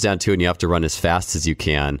it comes down to it and you have to run as fast as you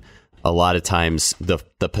can, a lot of times the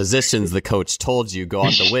positions the coach told you go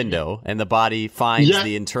out the window, and the body finds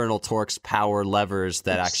the internal torques, power, levers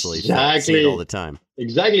that actually see it all the time.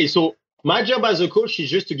 Exactly. So my job as a coach is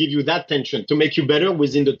just to give you that tension, to make you better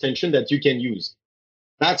within the tension that you can use.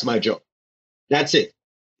 That's my job. That's it.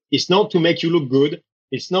 It's not to make you look good.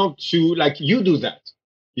 It's not to, like, you do that.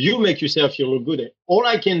 You make yourself feel look good. All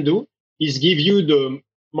I can do is give you the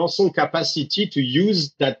muscle capacity to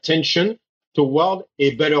use that tension toward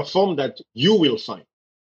a better form that you will find,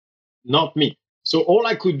 not me. So all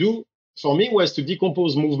I could do for me was to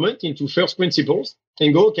decompose movement into first principles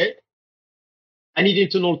and go, okay, I need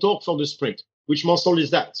internal torque for the sprint. Which muscle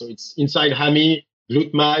is that? So it's inside hammy,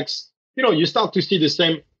 glute max. You start to see the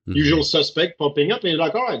same usual suspect popping up, and you're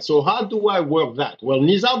like, all right, so how do I work that? Well,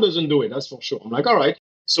 Nizar doesn't do it, that's for sure. I'm like, all right,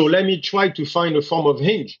 so let me try to find a form of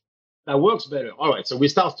hinge that works better. All right, so we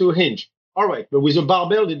start to hinge. All right, but with a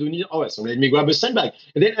barbell, they do need, all right, so let me grab a sandbag.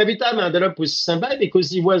 And then every time I ended up with sandbag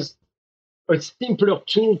because it was a simpler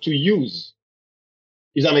tool to use.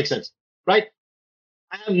 If that makes sense, right?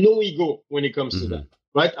 I have no ego when it comes to that,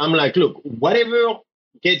 right? I'm like, look, whatever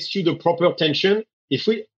gets you the proper tension, if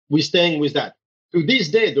we're staying with that. To this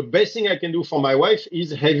day, the best thing I can do for my wife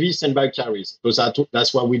is heavy sandbag carries, because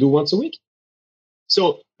that's what we do once a week.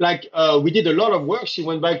 So, we did a lot of work. She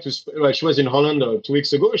went back to, she was in Holland 2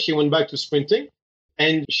 weeks ago. She went back to sprinting,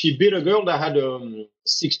 and she beat a girl that had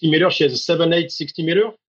 60 meter. She has a 7'8", 60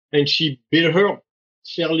 meter, and she beat her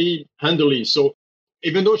fairly handily. So,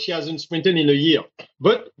 even though she hasn't sprinted in a year,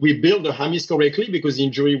 but we built the hammies correctly because the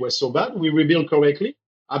injury was so bad. We rebuilt correctly.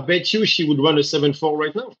 I bet you she would run a 7'4"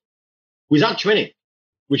 right now without training,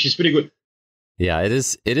 which is pretty good. Yeah, it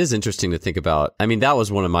is interesting to think about. I mean, that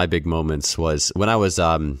was one of my big moments was when I was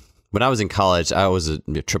in college. I was a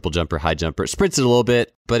triple jumper, high jumper, sprinted a little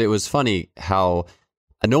bit, but it was funny how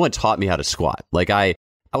no one taught me how to squat. I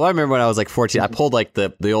remember when I was like 14, I pulled like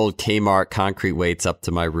the old Kmart concrete weights up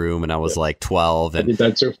to my room, and I was like 12. And I did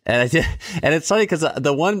that too. And I did, and it's funny because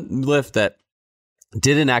the one lift that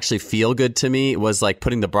didn't actually feel good to me was like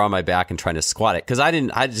putting the bar on my back and trying to squat it, because I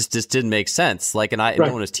just didn't make sense. No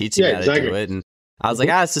one was teaching me how to do it, and I was like,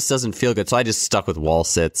 this just doesn't feel good. So I just stuck with wall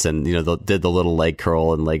sits and did the little leg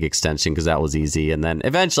curl and leg extension because that was easy. And then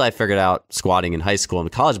eventually I figured out squatting in high school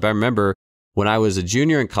and college. But I remember when I was a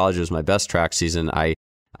junior in college, it was my best track season. I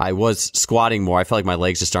was squatting more. I felt like my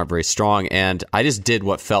legs just aren't very strong, and I just did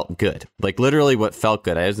what felt good. Like literally what felt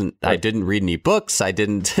good. I didn't read any books.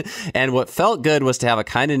 And what felt good was to have a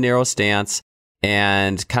kind of narrow stance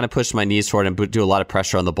and kind of push my knees forward and do a lot of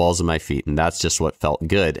pressure on the balls of my feet. And that's just what felt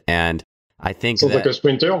good. And I think sounds like a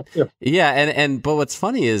sprinter. But what's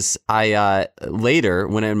funny is I later,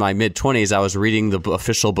 when in my mid-20s, I was reading the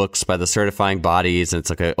official books by the certifying bodies, and it's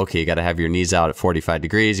like, okay, you got to have your knees out at 45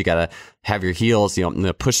 degrees, you got to have your heels, I'm going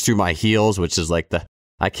to push through my heels, which is like don't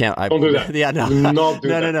do that. Yeah, no, no.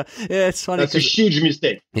 Yeah, it's funny. That's a huge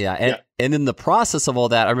mistake. Yeah, and in the process of all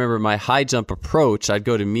that, I remember my high jump approach. I'd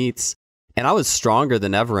go to meets, and I was stronger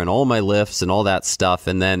than ever in all my lifts and all that stuff.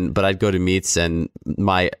 But I'd go to meets, and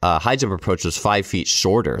my high jump approach was 5 feet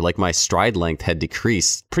shorter. Like my stride length had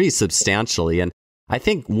decreased pretty substantially. And I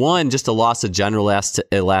think just a loss of general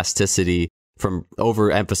elasticity from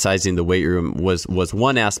overemphasizing the weight room was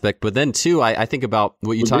one aspect. But then two, I think about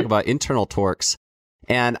what you talk about, internal torques.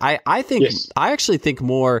 And I actually think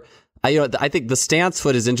more. I think the stance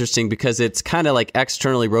foot is interesting because it's kind of like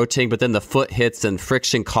externally rotating, but then the foot hits and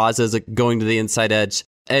friction causes it going to the inside edge.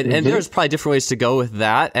 And there's probably different ways to go with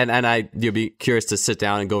that. And you'll be curious to sit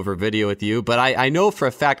down and go over a video with you. But I know for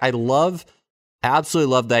a fact,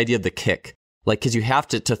 absolutely love the idea of the kick. Like, because you have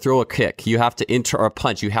to throw a kick, you have to or a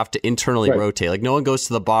punch, you have to internally rotate. Like no one goes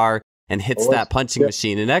to the bar and hits that punching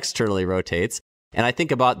machine and externally rotates. And I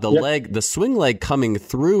think about the swing leg coming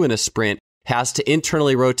through in a sprint has to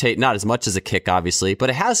internally rotate, not as much as a kick, obviously, but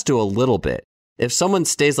it has to a little bit. If someone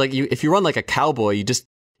stays like you, if you run like a cowboy, you just,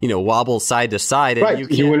 wobble side to side and you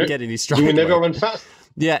can't get any stride. You will never run fast.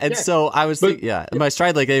 Yeah. And so I was thinking, my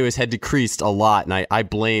stride length anyways had decreased a lot. And I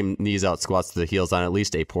blame knees out squats to the heels on at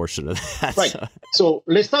least a portion of that. Right. So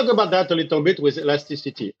let's talk about that a little bit with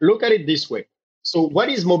elasticity. Look at it this way. So what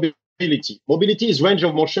is mobility? Mobility is range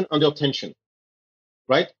of motion under tension.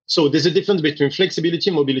 Right? So there's a difference between flexibility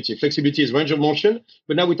and mobility. Flexibility is range of motion,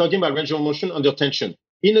 but now we're talking about range of motion under tension.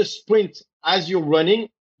 In a sprint, as you're running,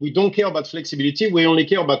 we don't care about flexibility. We only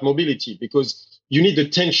care about mobility because you need the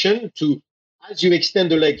tension to, as you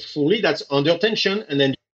extend the leg fully, that's under tension. And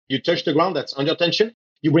then you touch the ground, that's under tension.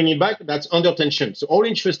 You bring it back, that's under tension. So all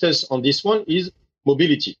interested on this one is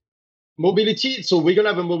mobility. mobility. So we're going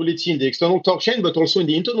to have a mobility in the external torque chain, but also in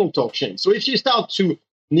the internal torque chain. So if you start to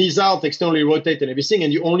knees out, externally rotate and everything,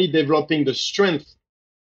 and you're only developing the strength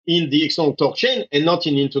in the external torque chain and not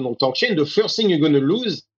in the internal torque chain, the first thing you're going to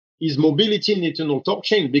lose is mobility in the internal torque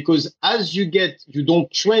chain, because as you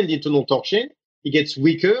don't train the internal torque chain, it gets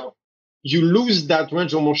weaker. You lose that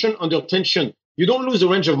range of motion under tension. You don't lose the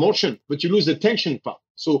range of motion, but you lose the tension part.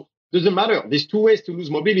 So it doesn't matter. There's two ways to lose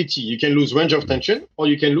mobility. You can lose range of tension, or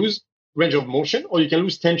you can lose range of motion, or you can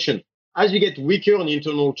lose tension. As you get weaker on the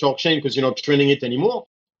internal torque chain because you're not training it anymore,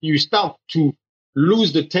 you start to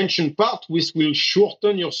lose the tension part, which will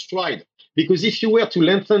shorten your stride. Because if you were to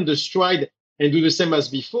lengthen the stride and do the same as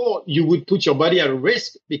before, you would put your body at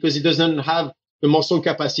risk because it doesn't have the muscle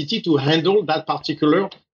capacity to handle that particular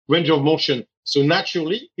range of motion. So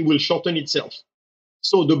naturally, it will shorten itself.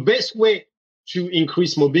 So the best way to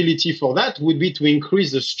increase mobility for that would be to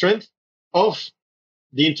increase the strength of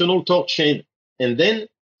the internal torque chain and then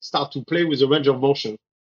start to play with the range of motion.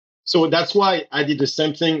 So that's why I did the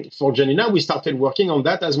same thing for Janina. We started working on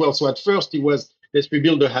that as well. So at first it was, let's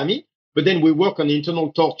rebuild the hammy, but then we work on the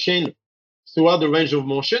internal torque chain throughout the range of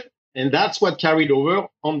motion. And that's what carried over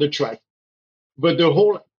on the track. But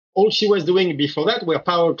all she was doing before that were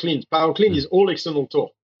power cleans. Power clean is all external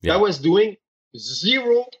torque. Yeah. That was doing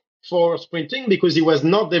zero for sprinting because he was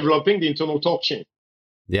not developing the internal torque chain.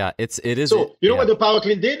 Yeah, it is. So you know what the power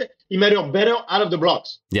clean did? It made her better out of the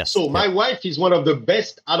blocks. Yes. So my wife is one of the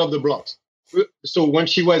best out of the blocks. So when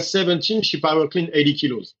she was 17, she power cleaned 80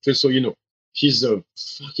 kilos. Just so you know, she's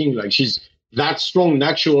she's that strong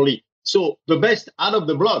naturally. So the best out of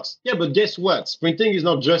the blocks. Yeah, but guess what? Sprinting is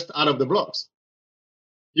not just out of the blocks.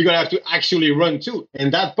 You're gonna have to actually run too,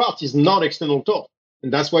 and that part is not external torque,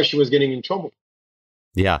 and that's why she was getting in trouble.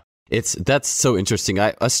 Yeah. That's so interesting.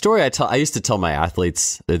 A story I used to tell my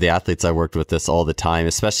athletes, the athletes I worked with, this all the time,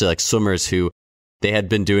 especially like swimmers who they had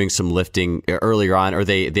been doing some lifting earlier on, or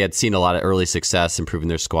they had seen a lot of early success, improving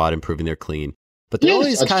their squat, improving their clean. But there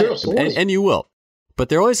always and you will. But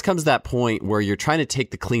there always comes that point where you're trying to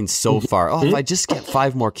take the clean so far. Oh, if I just get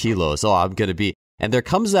 5 more kilos, I'm going to be. And there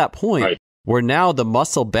comes that point where now the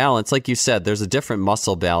muscle balance, like you said, there's a different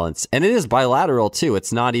muscle balance, and it is bilateral too.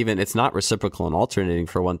 It's not reciprocal and alternating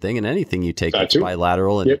for one thing, and anything you take, it's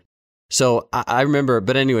bilateral. And so I remember,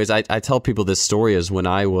 but anyways, I tell people this story is when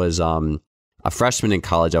I was a freshman in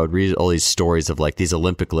college, I would read all these stories of like these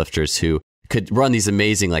Olympic lifters who could run these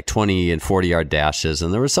amazing like 20 and 40 yard dashes.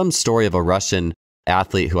 And there was some story of a Russian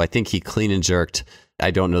athlete who I think he clean and jerked, I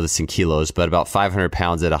don't know this in kilos, but about 500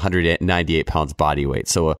 pounds at 198 pounds body weight.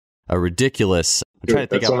 So a ridiculous. I'm trying to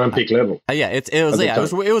think. That's Olympic level.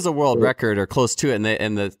 It was a world record or close to it,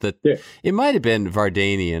 and it might have been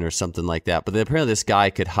Vardanian or something like that. But apparently, this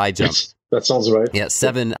guy could high jump. That sounds right. Yeah,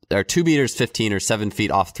 2 meters 15 or 7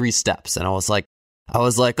 feet off 3 steps, and I was like,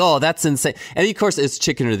 oh, that's insane. And of course, it's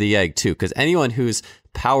chicken or the egg too, because anyone who's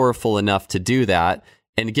powerful enough to do that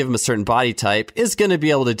and give them a certain body type is going to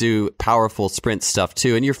be able to do powerful sprint stuff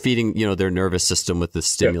too. And you're feeding, their nervous system with the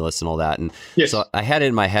stimulus and all that. And so I had it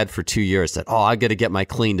in my head for 2 years that, I got to get my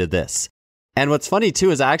clean to this. And what's funny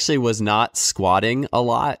too is I actually was not squatting a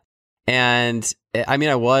lot. And I mean,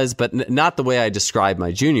 I was, but not the way I described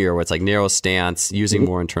my junior, where it's like narrow stance, using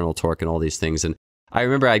more internal torque and all these things. And I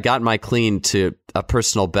remember I got my clean to a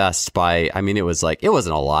personal best by, it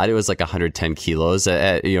wasn't a lot. It was like 110 kilos,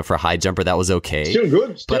 for a high jumper. That was okay. Still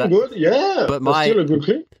good. Yeah. But still a good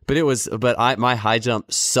clean. But my high jump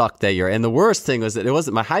sucked that year. And the worst thing was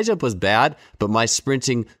that my high jump was bad, but my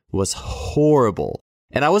sprinting was horrible.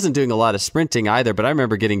 And I wasn't doing a lot of sprinting either, but I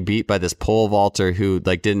remember getting beat by this pole vaulter who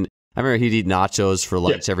I remember he'd eat nachos for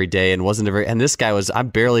lunch every day and and this guy I'm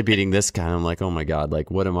barely beating this guy. And I'm like, oh my God, like,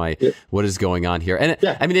 what is going on here? And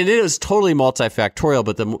it was totally multifactorial,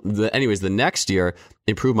 but anyways, the next year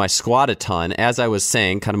improved my squat a ton, as I was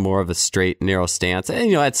saying, kind of more of a straight, narrow stance.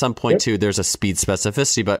 And, at some point too, there's a speed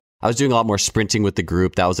specificity, but I was doing a lot more sprinting with the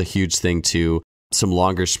group. That was a huge thing too. Some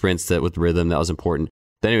longer sprints with rhythm, that was important.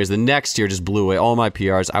 But anyways, the next year just blew away all my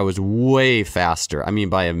PRs. I was way faster.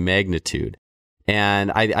 By a magnitude.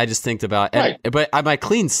 And I just think about, but my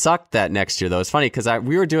clean sucked that next year though. It's funny because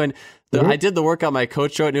we were doing, I did the workout my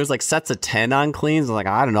coach wrote, and it was like sets of 10 on cleans. I'm like,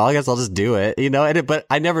 I don't know, I guess I'll just do it, but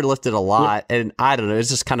I never lifted a lot. And I don't know, it's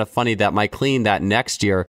just kind of funny that my clean that next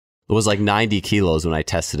year was like 90 kilos when I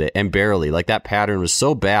tested it, and barely. Like that pattern was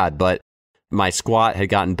so bad, but my squat had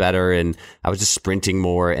gotten better and I was just sprinting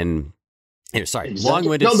more. And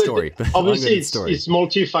long-winded story. Obviously, it's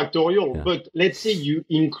multifactorial, but let's say you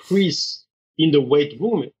increase in the weight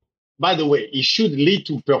room. By the way, it should lead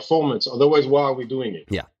to performance. Otherwise, why are we doing it?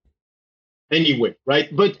 Yeah. Anyway,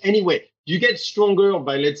 right? But anyway, you get stronger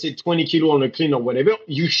by, let's say, 20 kilo on a clean or whatever,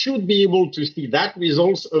 you should be able to see that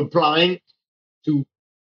results applying to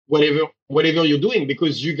whatever you're doing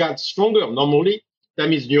because you got stronger. Normally, that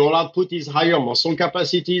means neural output is higher, muscle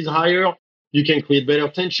capacity is higher, you can create better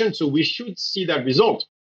tension. So we should see that result.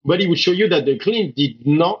 But it would show you that the clean did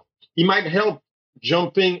not, it might help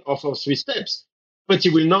jumping off of 3 steps, but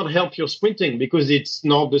it will not help your sprinting because it's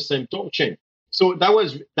not the same torque chain. So that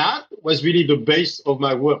was really the base of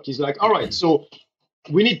my work. It's like, all right, so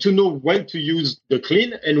we need to know when to use the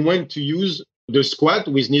clean and when to use the squat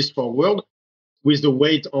with knees forward, with the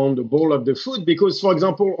weight on the ball of the foot. Because, for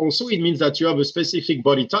example, also it means that you have a specific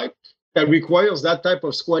body type that requires that type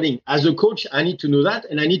of squatting. As a coach, I need to know that,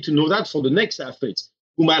 and I need to know that for the next athletes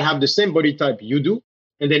who might have the same body type you do.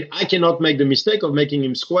 And then I cannot make the mistake of making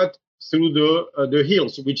him squat through the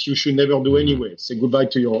heels, which you should never do anyway. Say goodbye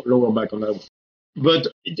to your lower back on that one. But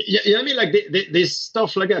yeah, I mean, like there's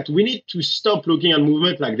stuff like that. We need to stop looking at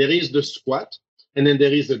movement like there is the squat and then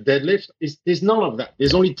there is the deadlift. There's none of that.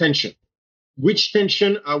 There's only tension. Which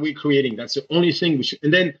tension are we creating? That's the only thing we should.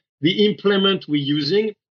 And then the implement we're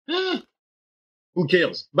using, who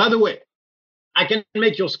cares? By the way, I can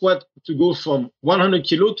make your squat to go from 100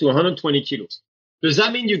 kilo to 120 kilos. Does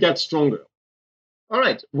that mean you got stronger? All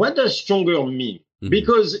right. What does stronger mean? Mm-hmm.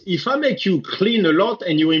 Because if I make you clean a lot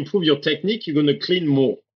and you improve your technique, you're going to clean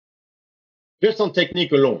more. Just on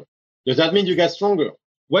technique alone. Does that mean you get stronger?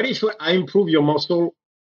 What if I improve your muscle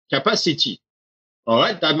capacity? All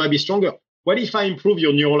right. That might be stronger. What if I improve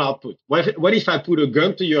your neural output? What if I put a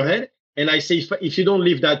gun to your head and I say, if you don't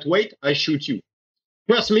lift that weight, I shoot you?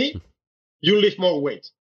 Trust me, you lift more weight.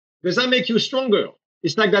 Does that make you stronger?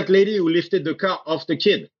 It's like that lady who lifted the car off the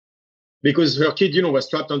kid because her kid, was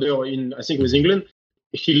trapped under in, I think it was England.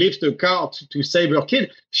 She lifted the car to save her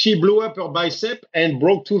kid. She blew up her bicep and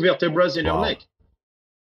broke 2 vertebrae in her neck.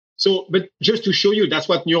 So, but just to show you, that's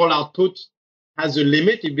what neural output has a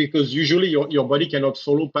limit because usually your body cannot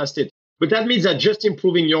follow past it. But that means that just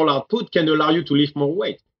improving neural output can allow you to lift more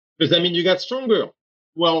weight. Does that mean you got stronger?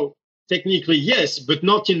 Well, technically, yes, but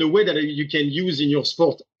not in the way that you can use in your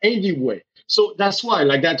sport anyway. So that's why,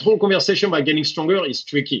 like that whole conversation about getting stronger is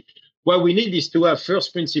tricky. What we need is to have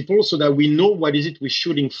first principles so that we know what is it we're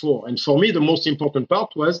shooting for. And for me, the most important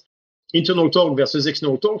part was internal torque versus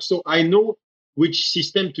external torque. So I know which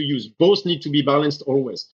system to use. Both need to be balanced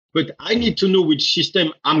always. But I need to know which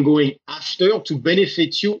system I'm going after to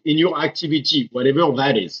benefit you in your activity, whatever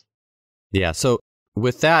that is. Yeah. So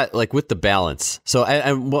with that, like with the balance. So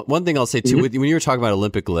and one thing I'll say too, when you were talking about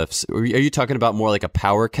Olympic lifts, are you talking about more like a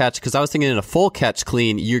power catch? Because I was thinking in a full catch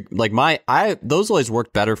clean, you're like those always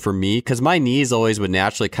worked better for me because my knees always would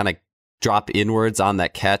naturally kind of drop inwards on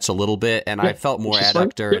that catch a little bit, and I felt more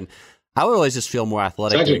adductor and I would always just feel more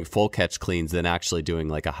athletic doing full catch cleans than actually doing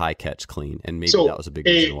like a high catch clean. And maybe that was a big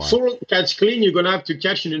reason why. Full catch clean, you're going to have to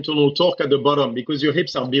catch an internal torque at the bottom because your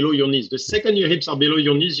hips are below your knees. The second your hips are below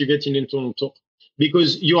your knees, you get an internal torque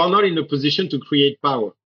because you are not in a position to create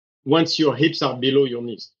power once your hips are below your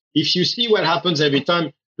knees. If you see what happens every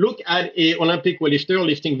time, look at an Olympic weightlifter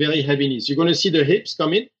lifting very heavy knees. You're going to see the hips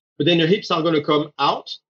come in, but then the hips are going to come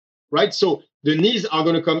out, right? So the knees are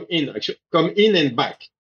going to come in and back.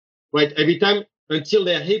 Right, every time until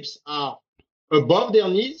their hips are above their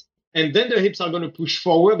knees, and then the hips are going to push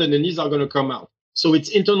forward and the knees are going to come out. So it's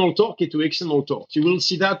internal torque to external torque. You will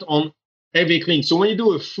see that on every clean. So when you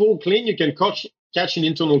do a full clean, you can catch an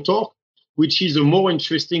internal torque, which is a more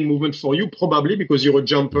interesting movement for you, probably because you're a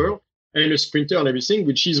jumper and a sprinter and everything,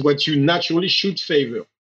 which is what you naturally should favor.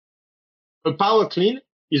 A power clean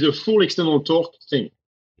is a full external torque thing.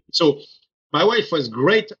 So my wife was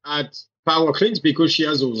great at power cleans because she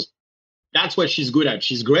has those. That's what she's good at.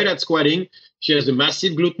 She's great at squatting. She has a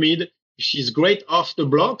massive glute med. She's great off the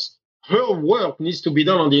blocks. Her work needs to be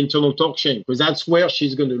done on the internal torque chain because that's where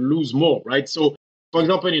she's going to lose more, right? So, for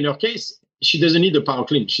example, in her case, she doesn't need a power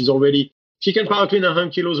clean. She can power clean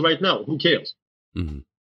 100 kilos right now. Who cares? Mm-hmm.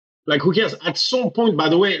 Like, who cares? At some point, by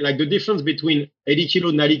the way, like the difference between 80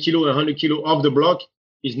 kilo, 90 kilo, and 100 kilo off the block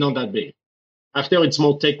is not that big. After, it's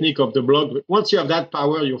more technique of the block. But once you have that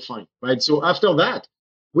power, you're fine, right? So after that,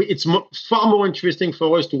 it's far more interesting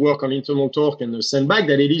for us to work on internal torque and the sandbag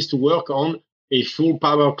than it is to work on a full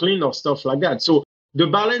power clean or stuff like that. So the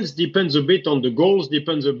balance depends a bit on the goals,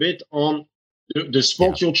 depends a bit on the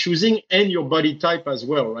sport you're choosing and your body type as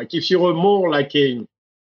well. Like if you're more like a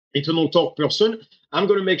internal torque person, I'm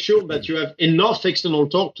going to make sure that you have enough external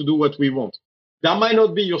torque to do what we want. That might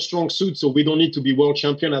not be your strong suit, so we don't need to be world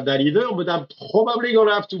champion at that either, but I'm probably going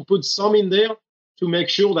to have to put some in there to make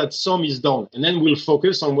sure that some is done. And then we'll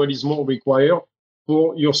focus on what is more required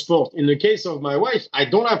for your sport. In the case of my wife, I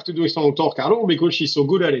don't have to do external torque at all because she's so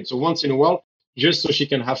good at it. So once in a while, just so she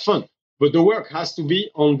can have fun. But the work has to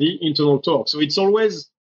be on the internal torque. So it's always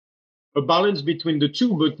a balance between the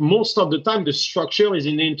two, but most of the time the structure is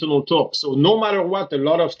in the internal torque. So no matter what, a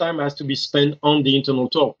lot of time has to be spent on the internal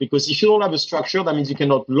torque, because if you don't have a structure, that means you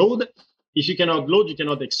cannot load. If you cannot load, you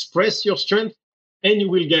cannot express your strength, and you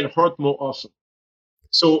will get hurt more often.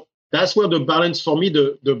 So that's where the balance for me,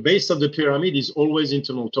 the base of the pyramid is always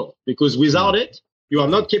internal torque, because without it, you are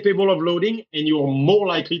not capable of loading and you are more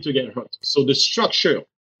likely to get hurt. So the structure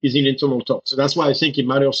is in internal torque. So that's why I think it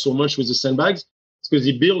matters so much with the sandbags. It's because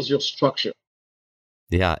it builds your structure.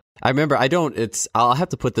 Yeah. I remember, I'll have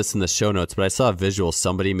to put this in the show notes, but I saw a visual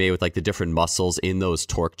somebody made with like the different muscles in those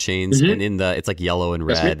torque chains, and it's like yellow and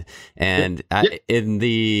red. And in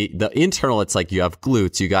the internal, it's like you have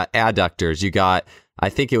glutes, you got adductors, you got, I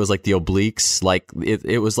think it was like the obliques, like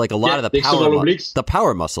it was like a lot of the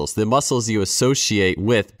power muscles, the muscles you associate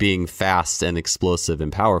with being fast and explosive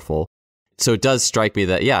and powerful. So it does strike me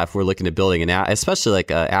that, if we're looking at building especially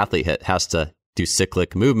like an athlete has to do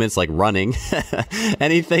cyclic movements like running,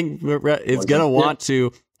 anything is going to want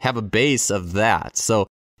to have a base of that. So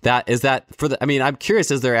I'm curious,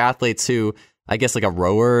 is there athletes who, I guess like a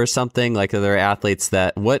rower or something, like are there athletes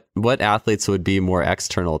that, what athletes would be more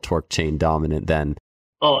external torque chain dominant than?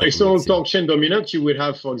 Oh, external torque chain dominant, you would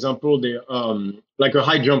have, for example, like a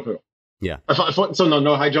high jumper. Yeah. So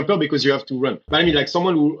no high jumper because you have to run. But I mean like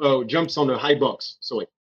someone who jumps on a high box. So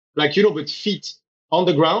like, with feet on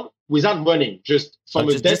the ground without running, just from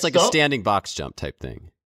a dead just like a standing box jump type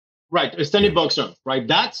thing. Right, a standing box jump, right?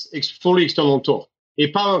 That's fully external torque.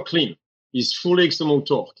 A power clean is fully external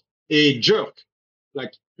torque. A jerk,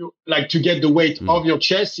 like to get the weight of your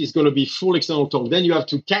chest, is going to be full external torque. Then you have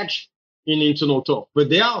to catch in internal torque. But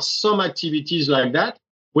there are some activities like that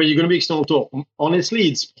where you're going to be external torque. Honestly,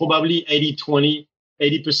 it's probably 80-20,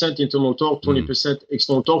 80% internal torque, 20%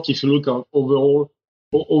 external torque if you look at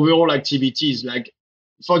overall activities. Like,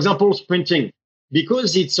 for example, sprinting.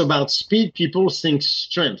 Because it's about speed, people think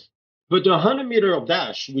strength. But the 100-meter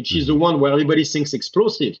dash, which is the one where everybody thinks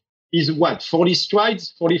explosive, is what, 40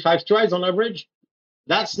 strides, 45 strides on average?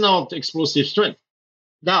 That's not explosive strength.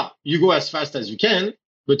 Now, you go as fast as you can,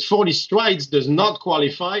 but 40 strides does not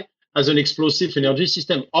qualify as an explosive energy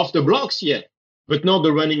system. Off the blocks, but not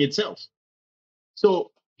the running itself.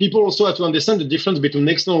 So people also have to understand the difference between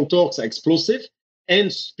external torques, explosive,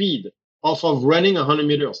 and speed off of running 100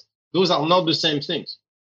 meters. Those are not the same things,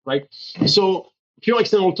 right? So pure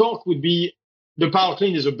external torque would be, the power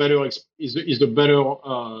clean is the better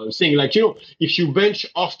thing. Like, if you bench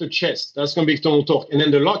off the chest, that's going to be external torque. And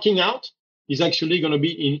then the locking out is actually going to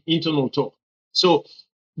be in internal torque. So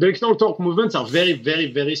the external torque movements are very,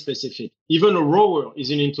 very, very specific. Even a rower is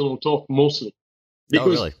in internal torque mostly.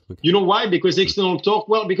 Because, You know why? Because external torque,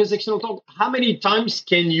 how many times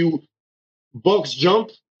can you box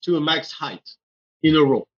jump to a max height in a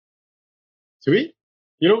row? 3?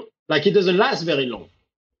 Like it doesn't last very long.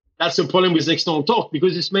 That's the problem with external torque,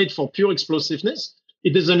 because it's made for pure explosiveness.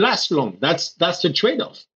 It doesn't last long. That's the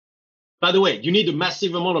trade-off. By the way, you need a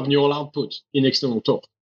massive amount of neural output in external torque.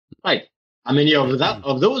 Right. How many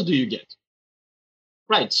of those do you get?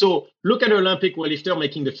 Right. So look at an Olympic weightlifter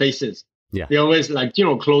making the faces. Yeah. They always like,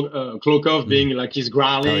 Klokov being like he's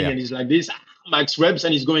growling and he's like this, max reps,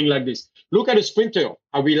 and he's going like this. Look at a sprinter,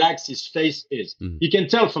 how relaxed his face is. You can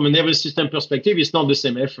tell from a nervous system perspective, it's not the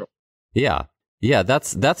same effort. Yeah. Yeah,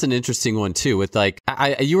 that's an interesting one too. With like,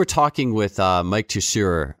 you were talking with Mike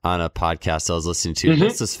Tushur on a podcast I was listening to.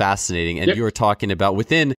 This is fascinating, and you were talking about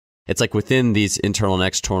within these internal and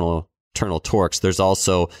external torques, there's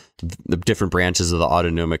also the different branches of the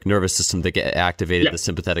autonomic nervous system that get activated, the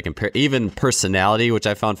sympathetic and even personality, which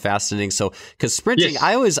I found fascinating. So, because sprinting,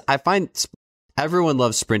 I find everyone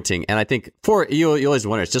loves sprinting, and I think you always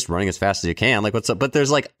wonder, it's just running as fast as you can, like what's up? But there's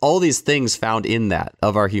like all these things found in that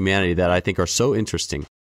of our humanity that I think are so interesting.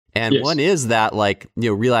 And one is that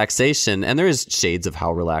relaxation, and there is shades of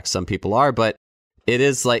how relaxed some people are, but it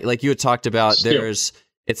is like you had talked about.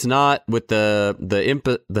 It's not with the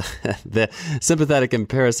sympathetic and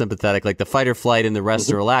parasympathetic, like the fight or flight and the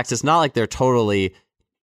rest are relaxed. It's not like they're totally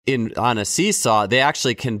on a seesaw. They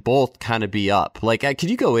actually can both kind of be up. Like, could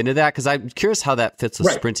you go into that? Because I'm curious how that fits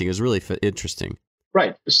with sprinting. Is really interesting.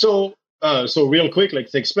 Right. So real quick, like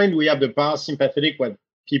to explain, we have the parasympathetic, what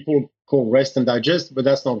people call rest and digest, but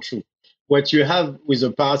that's not true. What you have with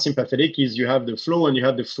the parasympathetic is you have the flow and you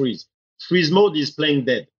have the freeze. Freeze mode is playing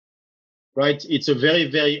dead. Right? It's a very,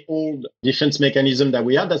 very old defense mechanism that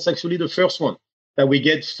we have. That's actually the first one that we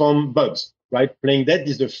get from bugs, right? Playing dead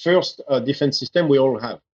is the first defense system we all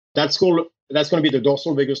have. That's called that's going to be the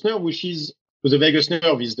dorsal vagus nerve, because the vagus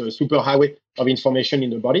nerve is the superhighway of information in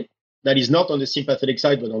the body that is not on the sympathetic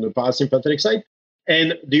side, but on the parasympathetic side.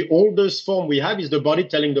 And the oldest form we have is the body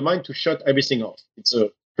telling the mind to shut everything off. It's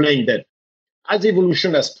playing dead. As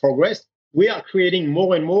evolution has progressed, we are creating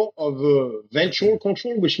more and more of a ventral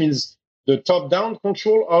control, which means the top-down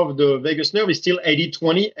control of the vagus nerve is still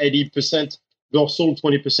 80-20, 80% dorsal,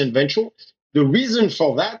 20% ventral. The reason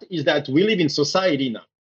for that is that we live in society now.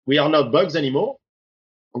 We are not bugs anymore.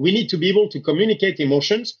 We need to be able to communicate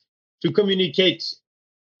emotions, to communicate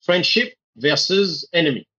friendship versus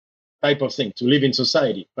enemy type of thing, to live in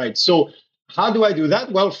society, right? So how do I do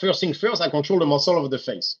that? Well, first thing first, I control the muscle of the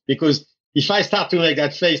face, because if I start to make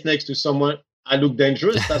that face next to someone, I look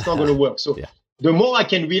dangerous. That's not going to work. So the more I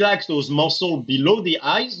can relax those muscles below the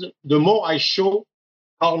eyes, the more I show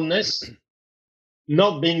calmness,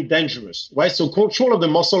 not being dangerous, right? So control of the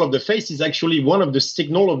muscle of the face is actually one of the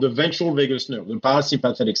signals of the ventral vagus nerve, the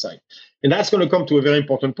parasympathetic side. And that's going to come to a very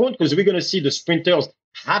important point, because we're going to see the sprinters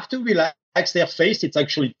have to relax their face. It's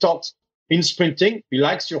actually taught in sprinting,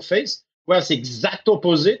 relax your face, whereas the exact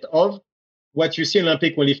opposite of what you see in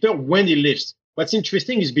Olympic weightlifter when he lifts. What's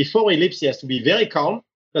interesting is before he lifts, he has to be very calm.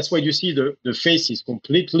 That's why you see the face is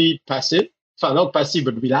completely passive. Enfin, not passive,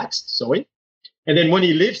 but relaxed, sorry. And then when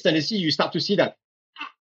he lifts, then you start to see that.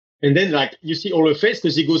 And then like you see all the face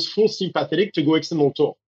because he goes full sympathetic to go external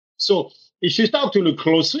torque. So if you start to look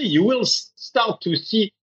closely, you will start to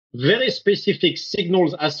see very specific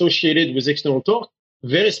signals associated with external torque,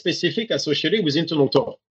 very specific associated with internal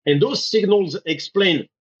torque. And those signals explain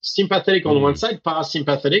sympathetic on one side,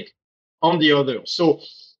 parasympathetic on the other. So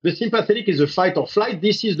the sympathetic is a fight or flight.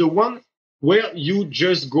 This is the one where you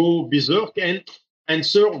just go berserk and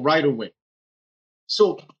answer right away.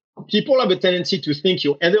 So people have a tendency to think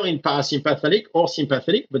you're either in parasympathetic or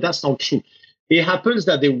sympathetic, but that's not true. It happens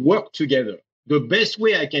that they work together. The best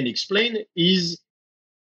way I can explain is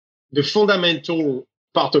the fundamental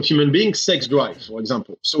part of human being, sex drive, for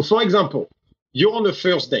example. So for example, you're on a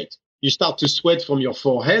first date. You start to sweat from your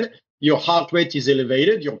forehead. Your heart rate is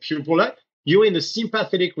elevated. Your pupil, you're in a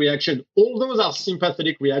sympathetic reaction. All those are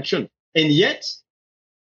sympathetic reaction. And yet,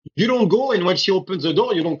 you don't go and when she opens the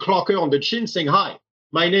door, you don't clock her on the chin saying, hi,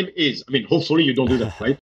 my name is. I mean, hopefully you don't do that,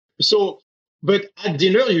 right? So, but at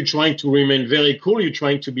dinner, you're trying to remain very cool. You're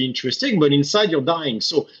trying to be interesting, but inside you're dying.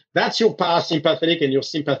 So that's your parasympathetic and your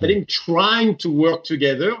sympathetic trying to work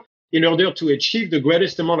together in order to achieve the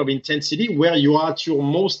greatest amount of intensity where you are at your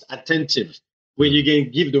most attentive, where you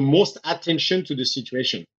can give the most attention to the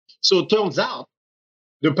situation. So it turns out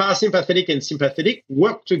the parasympathetic and sympathetic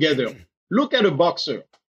work together. Look at a boxer.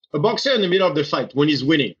 A boxer in the middle of the fight when he's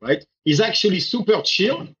winning, right? He's actually super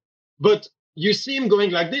chill, but you see him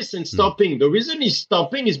going like this and stopping. The reason he's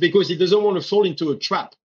stopping is because he doesn't want to fall into a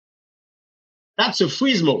trap. That's a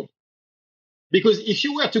freeze mode. Because if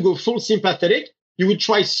you were to go full sympathetic, you would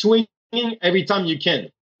try swinging every time you can.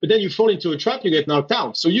 But then you fall into a trap, you get knocked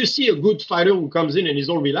out. So you see a good fighter who comes in and is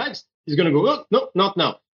all relaxed. He's going to go, oh, no, not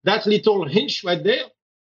now. That little hinge right there,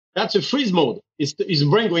 that's a freeze mode. His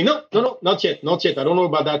brain going, no, not yet. I don't know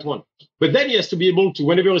about that one. But then he has to be able to,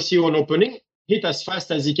 whenever you see an opening, hit as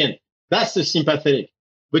fast as he can. That's the sympathetic.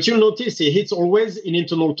 But you'll notice he hits always in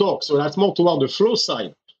internal torque. So that's more toward the flow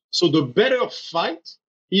side. So the better fight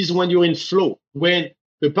is when you're in flow, when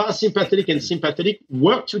the parasympathetic and sympathetic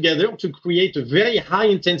work together to create a very high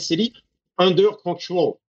intensity under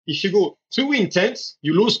control. If you go too intense,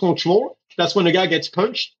 you lose control. That's when the guy gets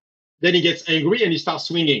punched. Then he gets angry and he starts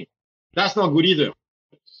swinging. That's not good either.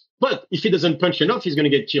 But if he doesn't punch enough, he's going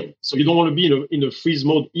to get killed. So you don't want to be in a freeze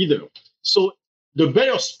mode either. So the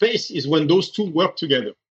better space is when those two work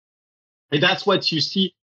together. And that's what you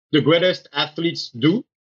see the greatest athletes do,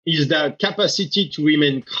 is the capacity to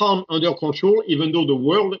remain calm under control, even though the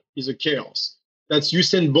world is a chaos. That's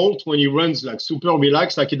Usain Bolt when he runs like super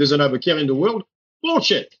relaxed, like he doesn't have a care in the world.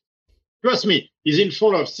 Bullshit. Trust me, he's in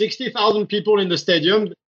front of 60,000 people in the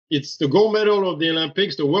stadium. It's the gold medal of the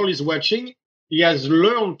Olympics. The world is watching. He has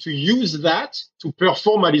learned to use that to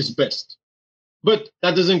perform at his best. But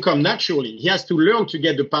that doesn't come naturally. He has to learn to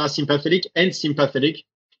get the parasympathetic and sympathetic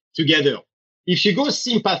together. If you go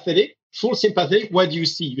sympathetic, full sympathetic, what do you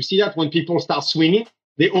see? You see that when people start swinging,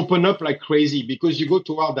 they open up like crazy because you go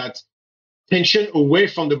toward that tension away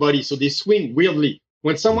from the body. So they swing weirdly.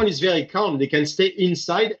 When someone is very calm, they can stay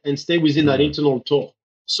inside and stay within that internal torque.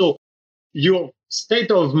 So your state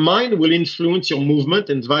of mind will influence your movement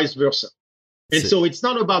and vice versa. And so it's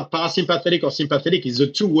not about parasympathetic or sympathetic. It's the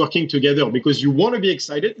two working together because you want to be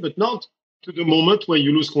excited, but not to the moment where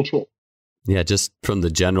you lose control. Yeah, just from the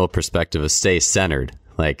general perspective of stay centered.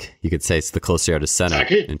 Like you could say it's the closer you are to center,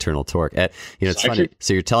 Exactly. internal torque. It's Exactly. funny.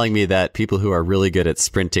 So you're telling me that people who are really good at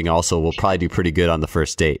sprinting also will probably do pretty good on the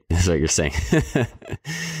first date, is what you're saying.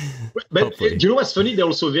 But do you know what's funny? They're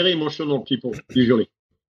also very emotional people, usually.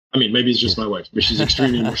 I mean, maybe it's just my wife, but she's an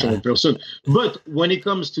extremely emotional person. But when it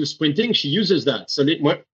comes to sprinting, she uses that. So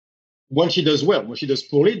when she does well, when she does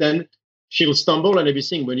poorly, then she'll stumble and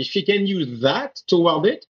everything. But if she can use that toward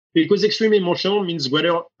it, because extremely emotional means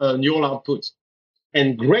greater neural output.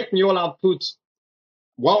 And great neural output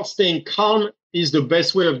while staying calm is the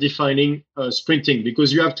best way of defining sprinting,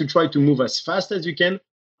 because you have to try to move as fast as you can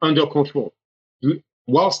under control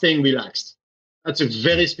while staying relaxed. That's a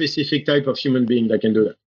very specific type of human being that can do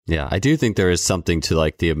that. Yeah, I do think there is something to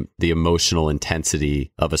like the emotional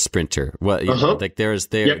intensity of a sprinter. Well, you know, like there was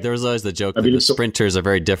always the joke that the sprinters are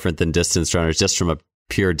very different than distance runners, just from a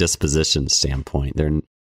pure disposition standpoint. They're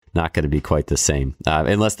not going to be quite the same,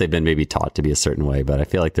 unless they've been maybe taught to be a certain way. But I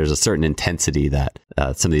feel like there's a certain intensity that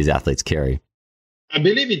some of these athletes carry. I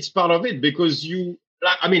believe it's part of it because you've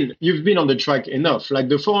been on the track enough. Like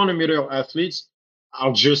the 400-meter athletes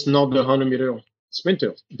are just not the 100-meter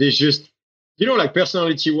sprinters. They just, like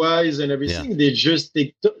personality-wise and everything, they're just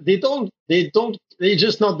not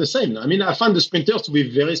the same. I mean, I find the sprinters to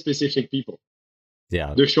be very specific people.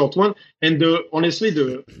 Yeah. The short one. And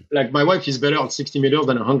honestly, my wife is better at 60 meters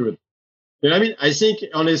than 100. You know what I mean? I think,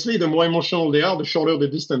 honestly, the more emotional they are, the shorter the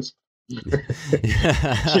distance. You know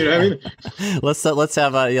what I mean? Let's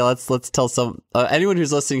tell some anyone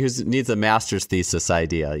who's listening who needs a master's thesis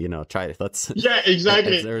idea, try it.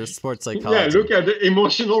 Exactly. There's sports psychology. Look at the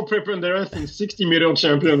emotional preponderance in 60-meter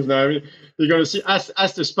champions now. I mean, you're going to see,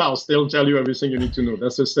 ask the spouse, they'll tell you everything you need to know.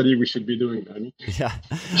 That's a study we should be doing. I mean,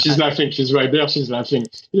 she's laughing. She's right there. She's laughing.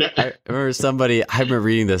 Yeah. I remember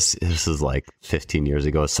reading this was like 15 years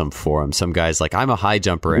ago, some forum, some guy's like, I'm a high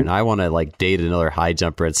jumper and I want to like date another high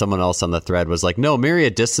jumper, and someone else on the thread was like, no, marry a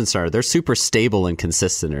distance runner. They're super stable and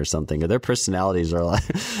consistent or something. Or their personalities are like.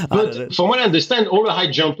 But from what I understand, all the high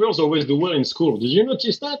jumpers always do well in school. Did you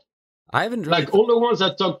notice that? I haven't really all the ones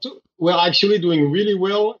I talked to were actually doing really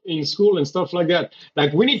well in school and stuff like that.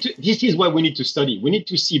 Like this is what we need to study. We need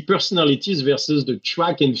to see personalities versus the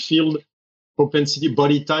track and field propensity,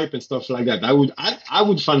 body type and stuff like that. I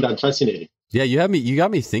would find that fascinating. Yeah, you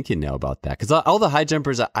got me thinking now about that, because all the high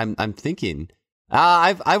jumpers I'm thinking.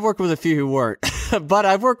 I've worked with a few who weren't, but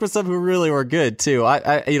I've worked with some who really were good too.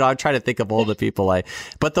 I'm trying to think of all the people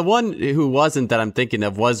but the one who wasn't that I'm thinking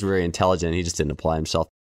of was very intelligent. He just didn't apply himself.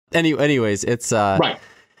 Anyways, it's right.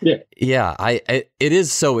 Yeah. It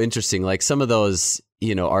is so interesting. Like some of those,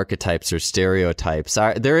 archetypes or stereotypes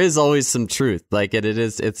there is always some truth. Like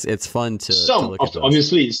it's fun to look at those.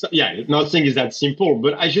 Obviously, nothing is that simple,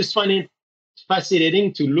 but I just find it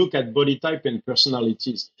fascinating to look at body type and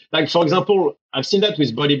personalities. Like, for example, I've seen that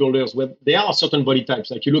with bodybuilders where there are certain body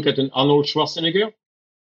types. Like you look at an Arnold Schwarzenegger,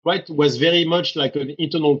 right? Was very much like an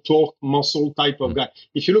internal torque muscle type of guy.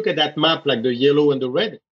 If you look at that map, like the yellow and the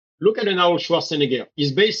red, look at an Arnold Schwarzenegger.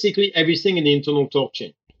 He's basically everything in the internal torque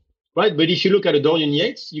chain, right? But if you look at a Dorian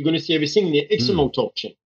Yates, you're going to see everything in the external torque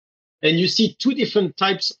chain. And you see two different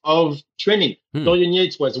types of training. Dorian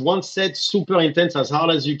Yates was one set, super intense, as hard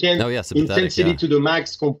as you can. Intensity to the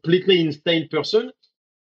max, completely insane person.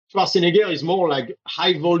 Schwarzenegger is more like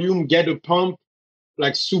high volume, get a pump,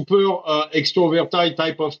 like super extroverted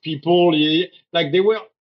type of people. Like they were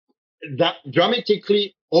that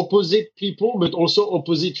dramatically opposite people, but also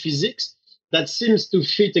opposite physics that seems to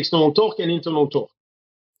fit external torque and internal torque.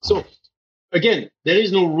 So again, there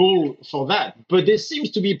is no rule for that, but there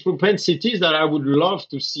seems to be propensities that I would love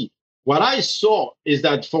to see. What I saw is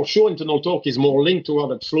that for sure internal torque is more linked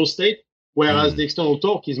toward that flow state, whereas the external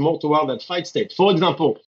torque is more toward that fight state. For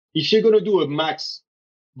example, if you're going to do a max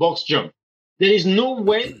box jump, there is no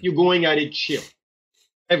way you're going at it chill,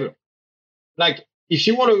 ever. Like, if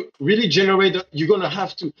you want to really generate, you're going to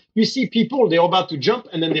have to. You see people, they're about to jump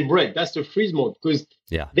and then they break. That's the freeze mode because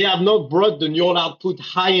they have not brought the neural output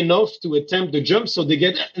high enough to attempt the jump. So they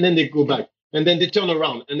get, and then they go back. And then they turn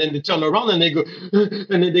around. And then they turn around and they go,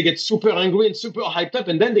 and then they get super angry and super hyped up.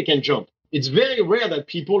 And then they can jump. It's very rare that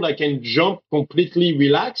people that can jump completely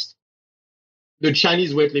relaxed. The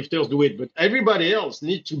Chinese weightlifters do it. But everybody else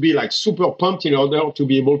needs to be like super pumped in order to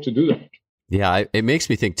be able to do that. Yeah, it makes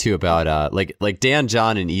me think too about like Dan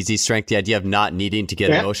John and Easy Strength, the idea of not needing to get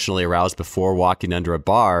emotionally aroused before walking under a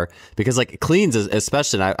bar, because like cleans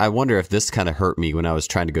especially, and I wonder if this kind of hurt me when I was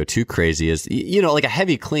trying to go too crazy, is like a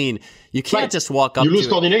heavy clean, you can't just walk up. You lose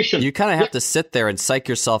coordination. You kind of have to sit there and psych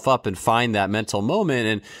yourself up and find that mental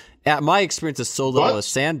moment. And my experience is so little as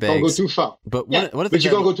sandbags. Don't go too far. But you can't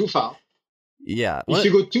go too far. Yeah. If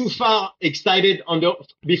you go too far excited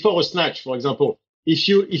before a snatch, for example, if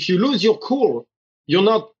you lose your cool, you're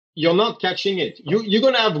not catching it. You're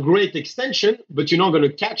gonna have great extension, but you're not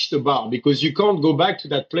gonna catch the bar because you can't go back to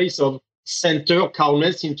that place of center,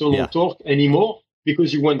 calmness, internal torque anymore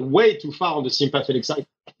because you went way too far on the sympathetic side.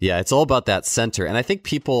 Yeah, it's all about that center. And I think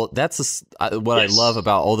that's what I love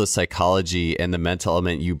about all the psychology and the mental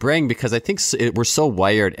element you bring, because I think we're so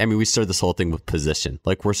wired. I mean, we started this whole thing with position.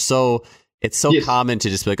 Like it's so common to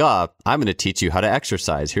just be like, oh, I'm going to teach you how to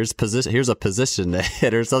exercise. Here's a position to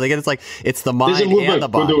hit or something. And it's like, it's the mind and the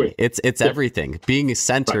body. It's everything. Being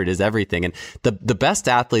centered is everything. And the best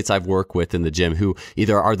athletes I've worked with in the gym who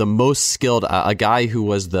either are the most skilled, a guy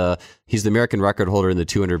who he's the American record holder in the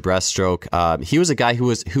 200 breaststroke. He was a guy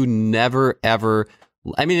who never ever,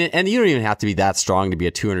 I mean, and you don't even have to be that strong to be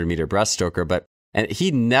a 200 meter breaststroker, and he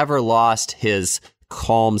never lost his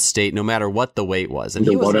calm state no matter what the weight was. And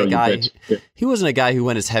he wasn't a guy who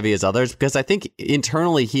went as heavy as others, because I think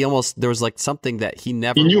internally there was like something that he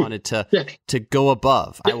never wanted to go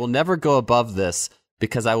above. I will never go above this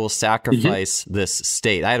because I will sacrifice this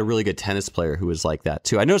state. I had a really good tennis player who was like that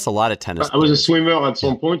too. I noticed a lot of tennis players. I was a swimmer at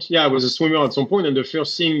some point. Yeah, I was a swimmer at some point, and the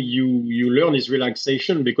first thing you learn is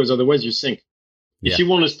relaxation, because otherwise you sink. If you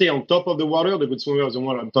want to stay on top of the water, the good swimmer is the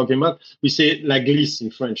one I'm talking about. We say la glisse in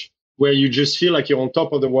French, where you just feel like you're on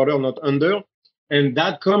top of the water, not under. And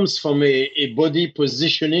that comes from a body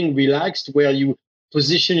positioning relaxed, where you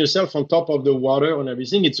position yourself on top of the water and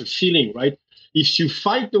everything. It's a feeling, right? If you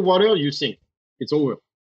fight the water, you sink. It's over.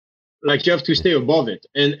 Like, you have to stay above it.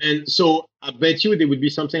 And so I bet you there would be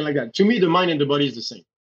something like that. To me, the mind and the body is the same.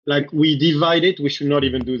 Like, we divide it. We should not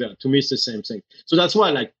even do that. To me, it's the same thing. So that's why,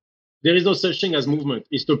 like, there is no such thing as movement.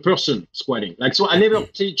 It's the person squatting. Like, so I never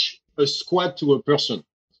teach a squat to a person.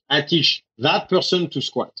 I teach that person to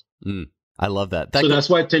squat. I love that. So that's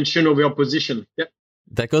why tension over position. Yep.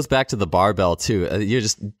 That goes back to the barbell too. You're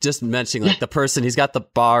just mentioning like the person, he's got the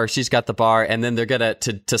bar, she's got the bar, and then they're gonna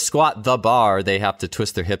to squat the bar, they have to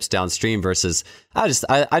twist their hips downstream. Versus, I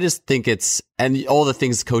just think it's, and all the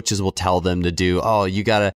things coaches will tell them to do. Oh, you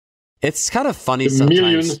gotta. It's kind of funny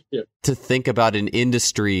sometimes to think about an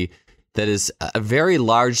industry that is very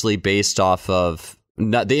largely based off of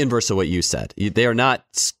the inverse of what you said. They are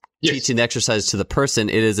not teaching the exercise to the person.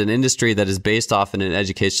 It is an industry that is based off in an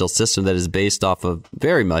educational system that is based off of,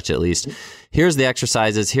 very much at least, here's the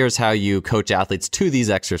exercises, here's how you coach athletes to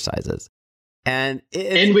these exercises. And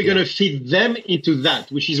we're going to feed them into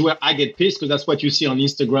that, which is where I get pissed, because that's what you see on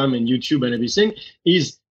Instagram and YouTube and everything,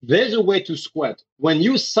 is there's a way to squat. When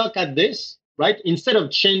you suck at this, right, instead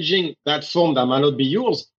of changing that form that might not be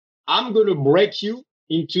yours, I'm going to break you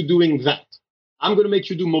into doing that. I'm going to make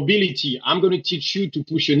you do mobility. I'm going to teach you to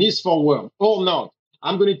push your knees forward or not.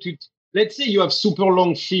 I'm going to, let's say you have super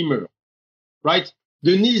long femur, right?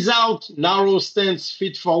 The knees out, narrow stance,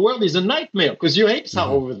 feet forward is a nightmare because your hips are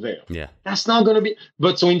over there. Yeah. That's not going to be,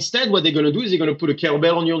 but so instead what they're going to do is they're going to put a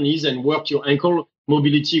kettlebell on your knees and work your ankle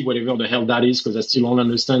mobility, whatever the hell that is, because I still don't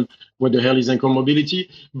understand what the hell is ankle mobility.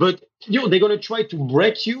 But they're going to try to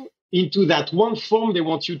break you into that one form they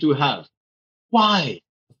want you to have. Why?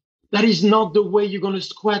 That is not the way you're going to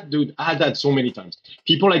squat, dude. I had that so many times.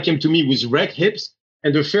 People that came to me with wrecked hips,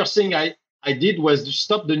 and the first thing I did was to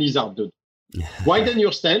stop the knees out, dude. Widen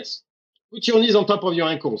your stance. Put your knees on top of your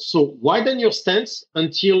ankles. So widen your stance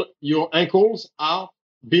until your ankles are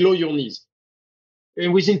below your knees.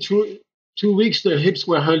 And within 2 weeks, the hips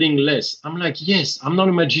were hurting less. I'm like, yes, I'm not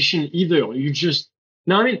a magician either. You just,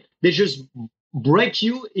 I mean, they just break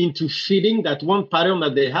you into feeding that one pattern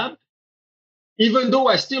that they have. Even though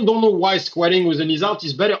I still don't know why squatting with the knees out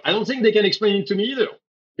is better. I don't think they can explain it to me either.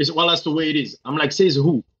 Well, that's the way it is. I'm like, says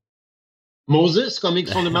who? Moses coming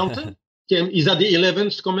from the mountain? Is that the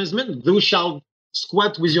 11th commandment? Thou shalt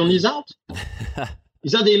squat with your knees out?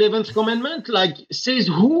 Is that the 11th commandment? Like, says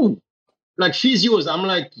who? Like physios. I'm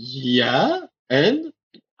like, yeah. And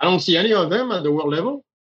I don't see any of them at the world level.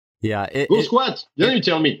 Yeah. Go squat. Then you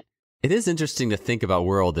tell me. It is interesting to think about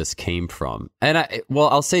where all this came from. And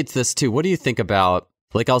I'll say this too. What do you think about,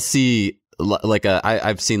 like, I'll see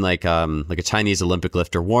I've seen like a Chinese Olympic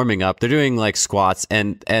lifter warming up. They're doing like squats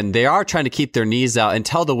and they are trying to keep their knees out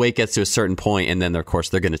until the weight gets to a certain point, and then of course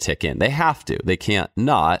they're going to tick in. They have to. They can't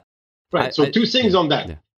not. Right. So two things on that.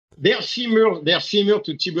 Yeah. Their femur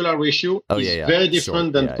to tibial ratio is very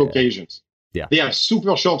different than Caucasians. Yeah. They have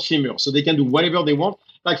super short femur, so they can do whatever they want.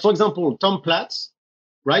 Like, for example, Tom Platz,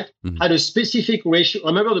 right, had a specific ratio.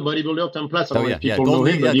 Remember the bodybuilder Tom Platz? I don't know if people know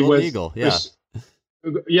him, but he was Eagle. He was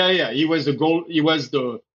the goal. He was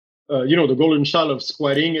the the golden child of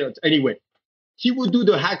squatting. Anyway, he would do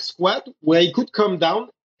the hack squat where he could come down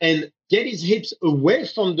and get his hips away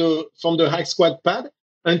from the high squat pad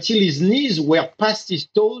until his knees were past his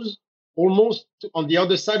toes, almost on the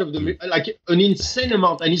other side of the, like an insane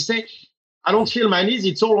amount. And he said, I don't feel my knees,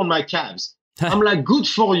 it's all on my calves. I'm like, good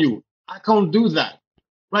for you. I can't do that.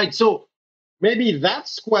 Right. So maybe that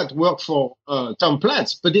squat worked for Tom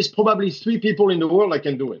Platz, but there's probably 3 people in the world that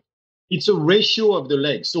can do it. It's a ratio of the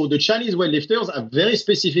legs. So the Chinese weightlifters have very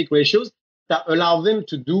specific ratios that allow them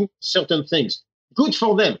to do certain things. Good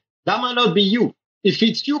for them. That might not be you. If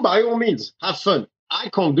it's you, by all means, have fun. I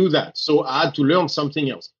can't do that. So I had to learn something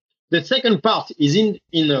else. The second part is in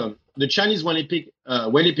the Chinese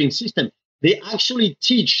weightlifting system. They actually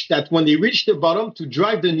teach that when they reach the bottom to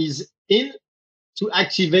drive the knees in to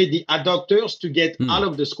activate the adductors to get out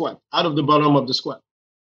of the squat, out of the bottom of the squat.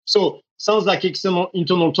 So sounds like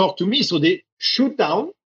internal torque to me. So they shoot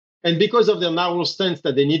down, and because of their narrow stance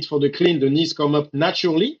that they need for the clean, the knees come up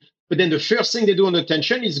naturally. But then the first thing they do on the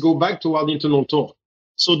tension is go back toward the internal torque.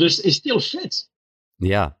 So it still fits.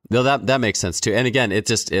 Yeah, no, that makes sense too. And again,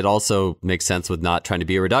 it also makes sense with not trying to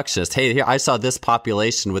be a reductionist. Hey, here I saw this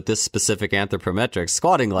population with this specific anthropometric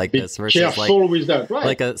squatting like this versus careful with that,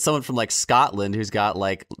 right? Like someone from like Scotland who's got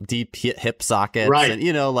like deep hip sockets, right?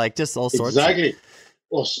 And like just all sorts. Exactly.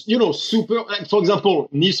 Or super. Like for example,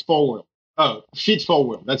 knees forward, feet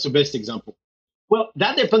forward. That's the best example. Well,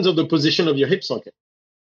 that depends on the position of your hip socket,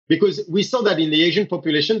 because we saw that in the Asian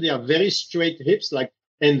population they have very straight hips,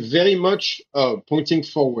 and very much pointing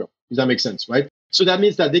forward. Does that make sense, right? So that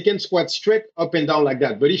means that they can squat straight up and down like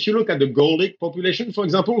that. But if you look at the Gaulic population, for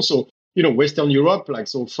example, so, Western Europe,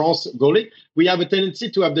 France, Gaulic, we have a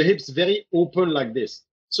tendency to have the hips very open like this.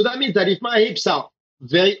 So that means that if my hips are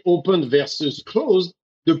very open versus closed,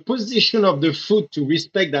 the position of the foot to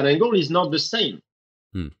respect that angle is not the same.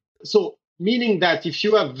 So meaning that if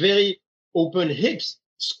you have very open hips,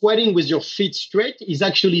 squatting with your feet straight is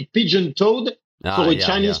actually pigeon-toed for a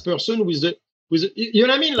Chinese person with you know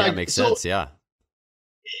what I mean? Like, makes sense. Yeah.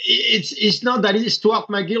 It's not that easy. Stuart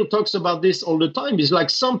McGill talks about this all the time. It's like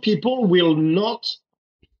some people will not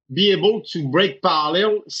be able to break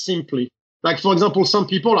parallel simply. Like, for example, some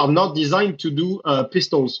people are not designed to do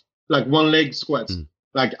pistols, like one leg squats.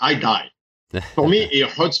 Like I die. For me, it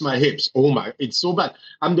hurts my hips. It's so bad.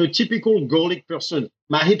 I'm the typical Gaulic person.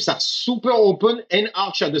 My hips are super open and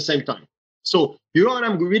arch at the same time. So you know what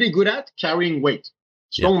I'm really good at? Carrying weight.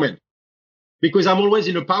 Strongman. Because I'm always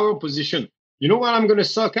in a power position. You know what I'm going to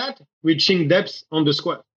suck at? Reaching depth on the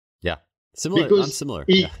squat. Yeah. Similar. Because I'm similar.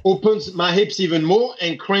 It opens my hips even more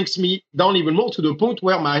and cranks me down even more to the point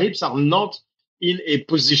where my hips are not in a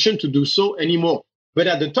position to do so anymore. But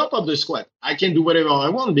at the top of the squat, I can do whatever I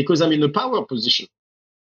want because I'm in the power position.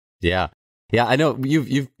 Yeah. Yeah, I know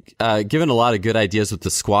you've given a lot of good ideas with the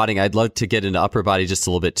squatting. I'd love to get into upper body just a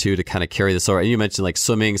little bit too to kind of carry this over. And you mentioned like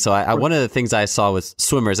swimming. So one of the things I saw with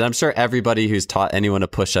swimmers, and I'm sure everybody who's taught anyone to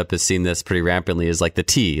push up has seen this pretty rampantly, is like the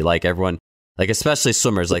T. Like everyone, like especially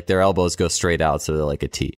swimmers, like their elbows go straight out, so they're like a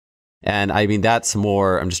T. And I mean that's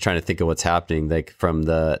more. I'm just trying to think of what's happening, like from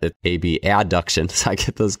the AB adduction. So I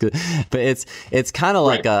get those good, but it's kind of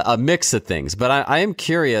like a mix of things. But I am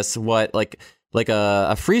curious what like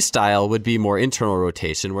a freestyle would be more internal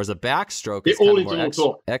rotation, whereas a backstroke is kind of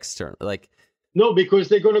more external. Like no, because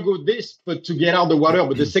they're gonna go this, but to get out the water.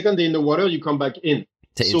 But the second they're in the water, you come back in.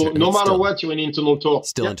 So no matter what, you're an internal torque.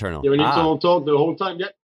 Still internal. You're an internal torque the whole time. Yeah.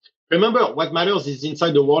 Remember, what matters is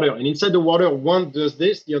inside the water, and inside the water, one does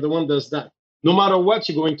this, the other one does that. No matter what,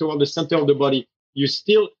 you're going toward the center of the body.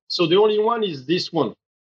 So the only one is this one,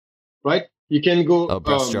 right? You can go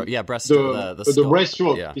breaststroke. The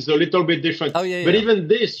breaststroke is a little bit different. But even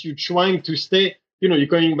this, you're trying to stay, you're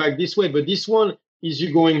going back this way. But this one is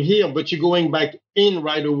you going here, but you're going back in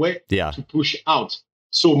right away to push out.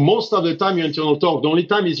 So most of the time, you're internal torque. The only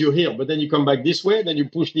time is you're here, but then you come back this way, then you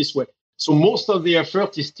push this way. So most of the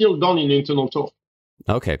effort is still done in internal torque.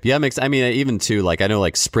 Okay. Yeah, even too, like I know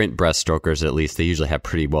like sprint breaststrokers, at least they usually have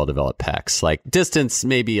pretty well developed pecs. Like distance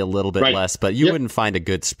maybe a little bit less, but you wouldn't find a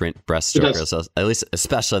good sprint breaststroker, so at least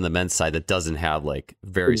especially on the men's side that doesn't have like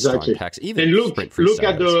very strong pecs. Even and look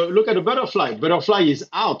at the butterfly. Butterfly is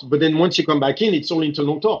out, but then once you come back in, it's all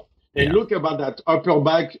internal torque. And look about that upper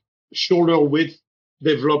back shoulder width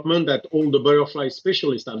development that all the butterfly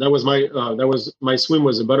specialists have. That was my swim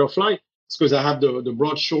was a butterfly. It's because I have the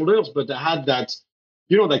broad shoulders, but I had that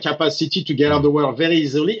the capacity to get out of the water very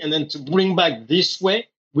easily and then to bring back this way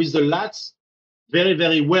with the lats very,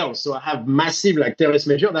 very well. So I have massive like teres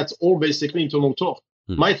major. That's all basically internal torque.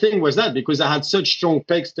 My thing was that because I had such strong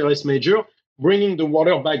pecs, teres major, bringing the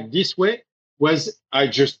water back this way was I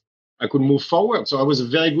could move forward. So I was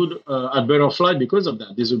very good at butterfly because of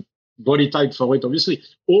that. There's body type for it, obviously.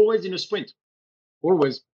 Always in a sprint.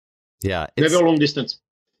 Always. Yeah. Never long distance.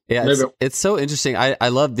 Yeah, Never. it's so interesting. I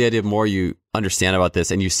love the idea more you understand about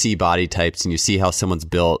this and you see body types and you see how someone's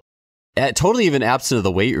built. Totally even absent of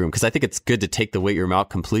the weight room, because I think it's good to take the weight room out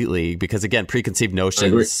completely because, again, preconceived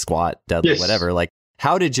notions, squat, deadlift, whatever. Like,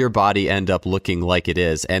 how did your body end up looking like it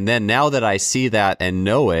is? And then now that I see that and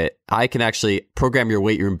know it, I can actually program your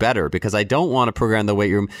weight room better because I don't want to program the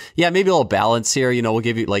weight room. Yeah, maybe a little balance here. You know, we'll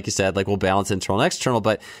give you, like you said, like we'll balance internal and external.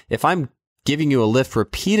 But if I'm giving you a lift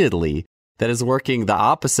repeatedly that is working the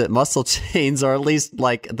opposite muscle chains or at least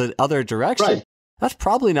like the other direction, that's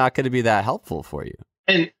probably not going to be that helpful for you.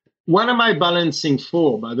 And what am I balancing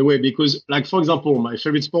for, by the way? Because, like, for example, my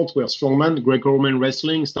favorite sports were strongman, Greco-Roman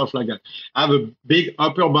wrestling, stuff like that. I have a big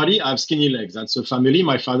upper body. I have skinny legs. That's a family.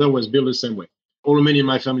 My father was built the same way. All the men in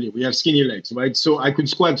my family, we have skinny legs, right? So I could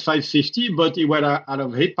squat 550, but it was out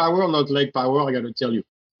of hip power, not leg power, I got to tell you.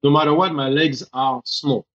 No matter what, my legs are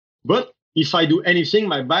small. But if I do anything,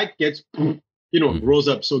 my back gets, rose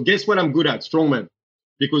up. So guess what I'm good at? Strongman.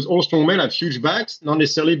 Because all strongmen have huge backs, not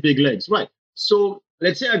necessarily big legs, right? So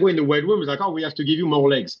let's say I go in the weight room, it's like, oh, we have to give you more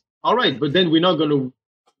legs. All right, but then we're not going to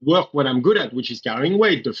work what I'm good at, which is carrying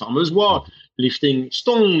weight, the farmer's walk, lifting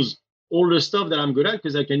stones, all the stuff that I'm good at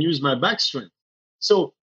because I can use my back strength.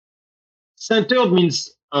 So centered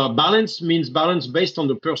means balance based on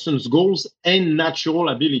the person's goals and natural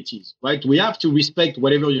abilities, right? We have to respect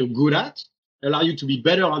whatever you're good at, allow you to be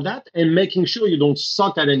better at that, and making sure you don't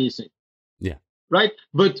suck at anything. Yeah. Right?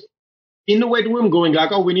 But in the weight room going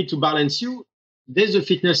like, oh, we need to balance you, there's a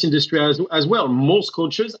fitness industry as well. Most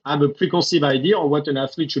coaches have a preconceived idea of what an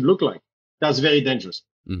athlete should look like. That's very dangerous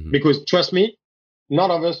because, trust me,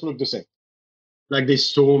 none of us look the same. Like, there's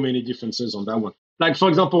so many differences on that one. Like, for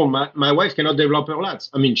example, my wife cannot develop her lats.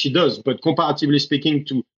 I mean, she does, but comparatively speaking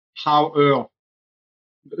to how her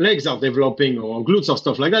legs are developing or glutes or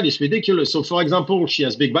stuff like that, it's ridiculous. So, for example, she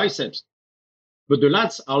has big biceps, but the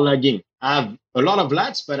lats are lagging. I have a lot of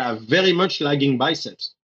lats, but I have very much lagging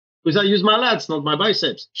biceps. Because I use my lats, not my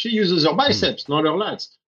biceps. She uses her biceps, not her lats.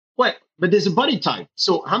 Well, but there's a body type.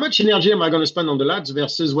 So how much energy am I going to spend on the lats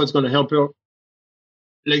versus what's going to help her?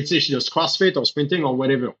 Let's say she does CrossFit or sprinting or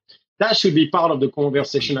whatever. That should be part of the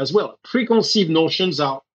conversation as well. Preconceived notions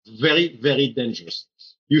are very, very dangerous.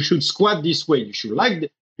 You should squat this way. You should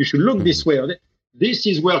look this way. This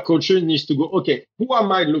is where coaches needs to go, okay, who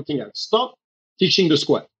am I looking at? Stop teaching the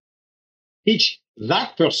squat. Teach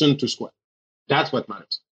that person to squat. That's what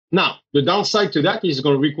matters. Now, the downside to that is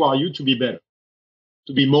going to require you to be better,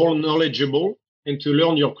 to be more knowledgeable, and to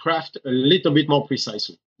learn your craft a little bit more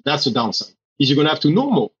precisely. That's the downside. Is you're going to have to know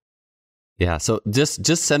more. Yeah. So just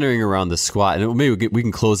centering around the squat, and maybe we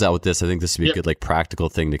can close out with this. I think this would be a good, like, practical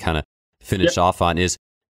thing to kind of finish off on is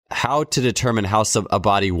how to determine how a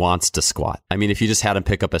body wants to squat. I mean, if you just had them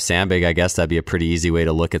pick up a sandbag, I guess that'd be a pretty easy way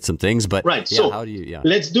to look at some things. But right. Yeah, so how do you? Yeah.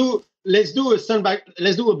 Let's do a sandbag.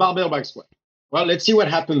 Let's do a barbell back squat. Well, let's see what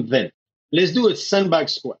happens then. Let's do a sandbag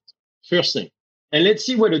squat, first thing. And let's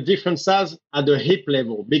see what the difference is at the hip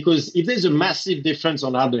level. Because if there's a massive difference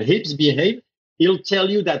on how the hips behave, it'll tell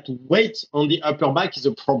you that weight on the upper back is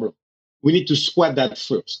a problem. We need to squat that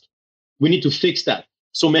first. We need to fix that.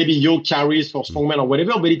 So maybe yoke carries for strongman or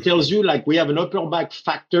whatever, but it tells you like we have an upper back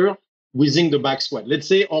factor within the back squat. Let's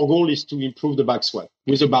say our goal is to improve the back squat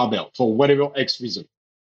with a barbell for whatever X reason.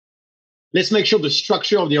 Let's make sure the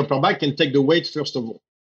structure of the upper back can take the weight first of all.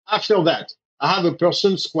 After that, I have a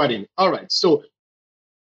person squatting. All right, so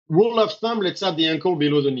rule of thumb, let's have the ankle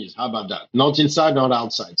below the knees. How about that? Not inside, not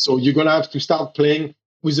outside. So you're going to have to start playing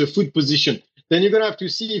with the foot position. Then you're going to have to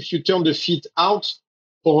see if you turn the feet out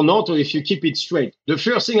or not, or if you keep it straight. The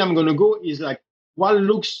first thing I'm going to go is like, what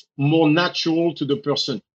looks more natural to the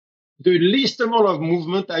person? The least amount of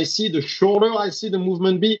movement I see, the shorter I see the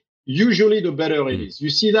movement be, usually the better it is.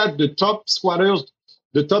 You see that the top squatters,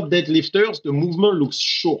 the top deadlifters, the movement looks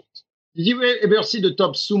short. Did you ever see the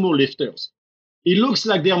top sumo lifters? It looks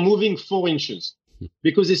like they're moving 4 inches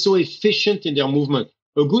because they're so efficient in their movement.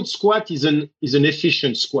 A good squat is an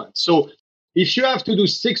efficient squat. So if you have to do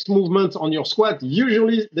 6 movements on your squat,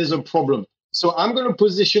 usually there's a problem. So I'm going to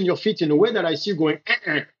position your feet in a way that I see you going,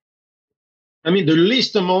 I mean, the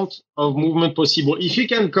least amount of movement possible. If you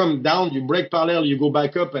can come down, you break parallel, you go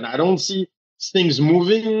back up, and I don't see things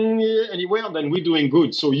moving anywhere, then we're doing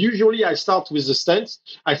good. So usually I start with the stance.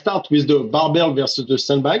 I start with the barbell versus the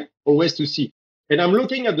sandbag, always to see. And I'm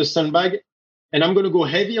looking at the sandbag, and I'm going to go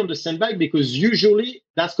heavy on the sandbag because usually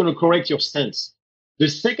that's going to correct your stance. The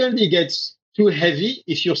second it gets too heavy,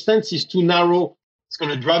 if your stance is too narrow, it's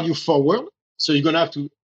going to drive you forward. So you're going to have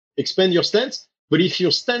to expand your stance. But if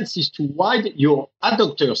your stance is too wide, your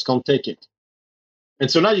adductors can't take it.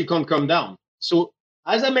 And so now you can't come down. So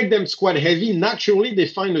as I make them squat heavy, naturally they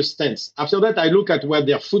find a stance. After that, I look at where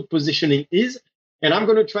their foot positioning is, and I'm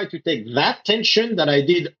going to try to take that tension that I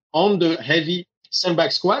did on the heavy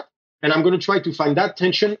sandbag squat, and I'm going to try to find that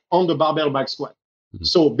tension on the barbell back squat. Mm-hmm.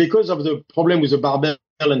 So because of the problem with the barbell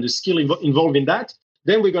and the skill involved in that,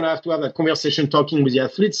 then we're going to have that conversation talking with the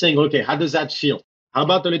athlete saying, okay, how does that feel? How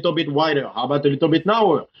about a little bit wider? How about a little bit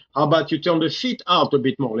narrower? How about you turn the feet out a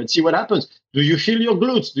bit more? Let's see what happens. Do you feel your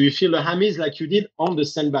glutes? Do you feel the hammies like you did on the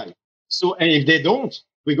sandbag? So, and if they don't,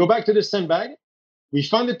 we go back to the sandbag, we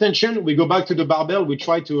find the tension, we go back to the barbell, we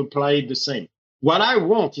try to apply it the same. What I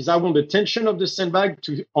want is the tension of the sandbag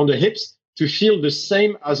on the hips to feel the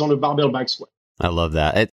same as on a barbell back squat. I love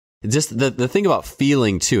that. Just the thing about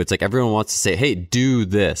feeling too, it's like everyone wants to say, hey, do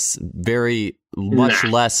this. Very much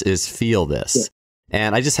less is feel this. Yeah.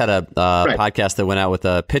 And I just had a podcast that went out with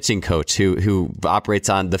a pitching coach who operates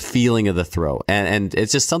on the feeling of the throw. And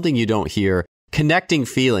it's just something you don't hear. Connecting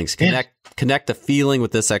feelings, connect the feeling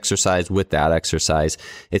with this exercise with that exercise.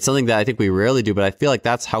 It's something that I think we rarely do, but I feel like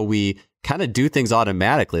that's how we kind of do things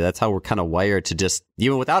automatically. That's how we're kind of wired to just,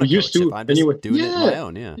 even without a coach, if I'm just doing it on my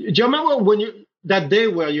own. Yeah. Do you remember that day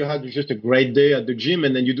where you had just a great day at the gym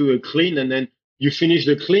and then you do a clean and then you finish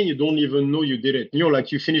the clean, you don't even know you did it. You know,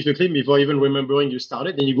 like you finish the clean before even remembering you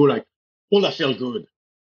started, and you go like, oh, that felt good.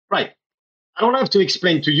 Right. I don't have to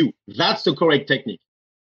explain to you. That's the correct technique.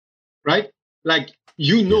 Right? Like,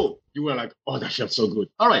 you were like, oh, that felt so good.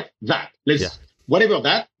 All right, whatever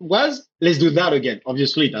that was, let's do that again.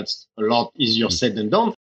 Obviously, that's a lot easier said than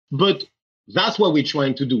done. But that's what we're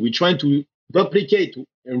trying to do. We're trying to replicate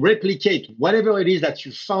whatever it is that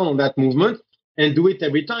you found on that movement, and do it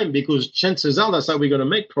every time, because chances are that's how we're going to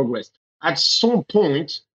make progress. At some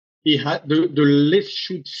point, the lift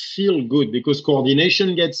should feel good because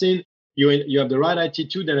coordination gets in, you have the right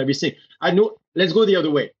attitude and everything. I know, let's go the other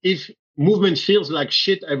way. If movement feels like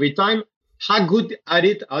shit every time, how good at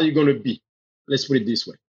it are you going to be? Let's put it this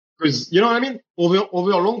way. Because, you know what I mean? Over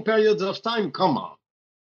long periods of time, come on.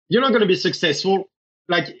 You're not going to be successful.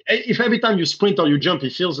 Like, if every time you sprint or you jump,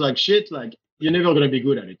 it feels like shit, like, you're never going to be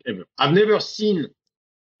good at it, ever. I've never seen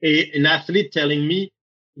an athlete telling me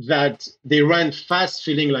that they ran fast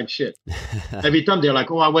feeling like shit. Every time they're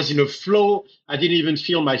like, oh, I was in a flow. I didn't even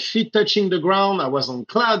feel my feet touching the ground. I was on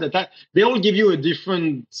cloud. They all give you a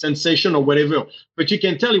different sensation or whatever. But you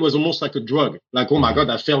can tell it was almost like a drug. Like, oh, my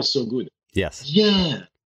God, I felt so good. Yes. Yeah.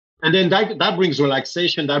 And then that brings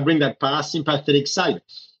relaxation. That brings that parasympathetic side.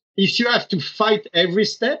 If you have to fight every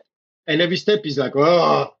step, and every step is like,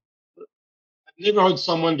 oh, never heard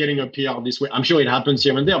someone getting a PR this way. I'm sure it happens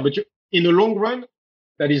here and there, but in the long run,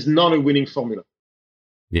 that is not a winning formula.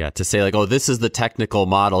 Yeah, to say like, oh, this is the technical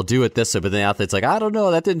model, do it this way, but the athlete's like, I don't know,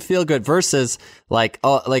 that didn't feel good. Versus like,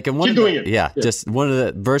 oh, like in one keep doing it. Yeah, just one of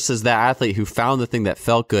the versus that athlete who found the thing that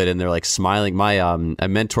felt good and they're like smiling. My a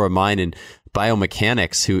mentor of mine in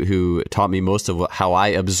biomechanics who taught me most of how I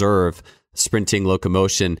observe sprinting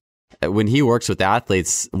locomotion. When he works with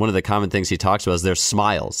athletes, one of the common things he talks about is their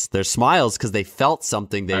smiles. Their smiles because they felt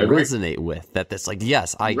something they resonate with. That that's like,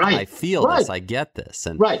 yes, I feel this, I get this,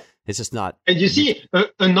 and it's just not. And you see,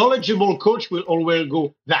 a knowledgeable coach will always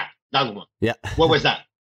go that one. Yeah. What was that?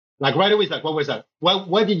 Like right away, like what was that?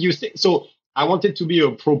 What did you say? So I wanted to be a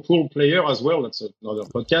pro pool player as well. That's another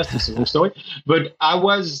podcast. It's a long story. But I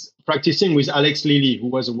was practicing with Alex Lilly, who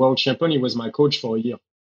was a world champion. He was my coach for a year.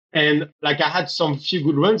 And like I had some few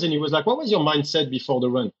good runs, and he was like, what was your mindset before the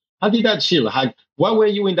run? How did that feel? Why were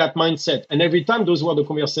you in that mindset? And every time those were the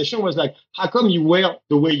conversation was like, how come you were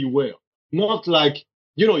the way you were? Not like,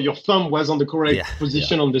 you know, your thumb was on the correct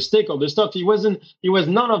position on the stick or the stuff. He was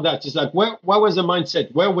none of that. It's like, what was the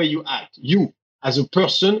mindset? Where were you at? You as a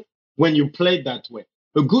person when you played that way.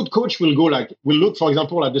 A good coach will look, for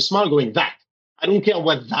example, at the smile going, that. I don't care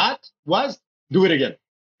what that was. Do it again.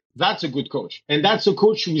 That's a good coach. And that's a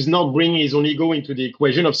coach who is not bringing his own ego into the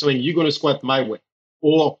equation of saying, you're going to squat my way.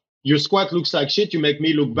 Or your squat looks like shit, you make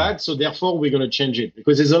me look bad, so therefore we're going to change it.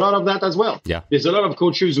 Because there's a lot of that as well. Yeah. There's a lot of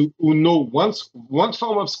coaches who know one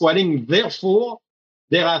form of squatting, therefore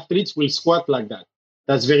their athletes will squat like that.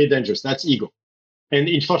 That's very dangerous. That's ego. And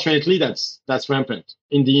unfortunately, that's rampant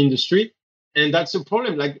in the industry. And that's a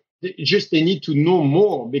problem. Like, they need to know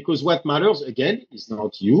more, because what matters, again, is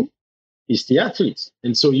not you. It's the athletes.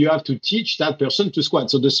 And so you have to teach that person to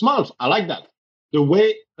squat. So the smile, I like that. The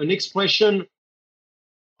way an expression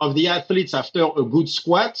of the athletes after a good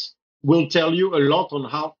squat will tell you a lot on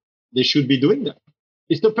how they should be doing that.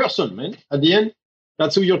 It's the person, man. At the end,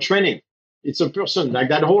 that's who you're training. It's a person. Like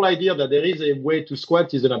that whole idea that there is a way to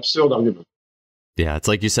squat is an absurd argument. Yeah, it's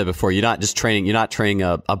like you said before, you're not training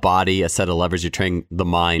a body, a set of levers, you're training the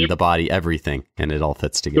mind, the body, everything, and it all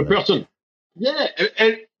fits together. The person. Yeah.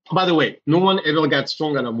 And by the way, no one ever got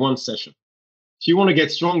strong out of one session. If you want to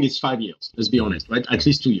get strong, it's 5 years. Let's be honest, right? At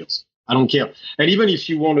least 2 years. I don't care. And even if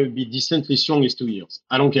you want to be decently strong, it's 2 years.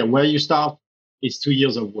 I don't care where you start. It's 2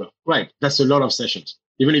 years of work. Right. That's a lot of sessions.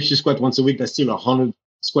 Even if you squat once a week, that's still 100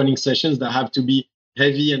 squatting sessions that have to be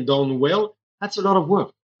heavy and done well. That's a lot of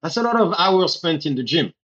work. That's a lot of hours spent in the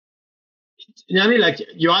gym. You know what I mean? Like,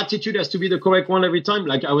 your attitude has to be the correct one every time.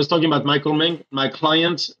 Like I was talking about Michael Meng, my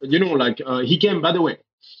client, he came, by the way.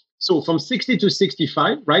 So from 60 to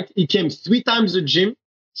 65, right? He came 3 times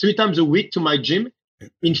a week to my gym.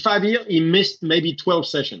 In 5 years, he missed maybe 12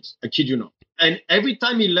 sessions. I kid you not. And every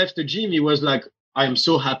time he left the gym, he was like, I am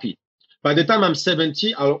so happy. By the time I'm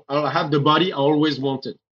 70, I'll have the body I always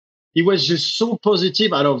wanted. He was just so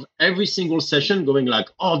positive out of every single session, going like,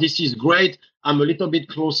 oh, this is great. I'm a little bit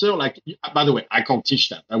closer. Like, by the way, I can't teach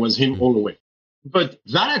that. That was him all the way. But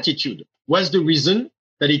that attitude was the reason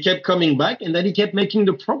that he kept coming back and that he kept making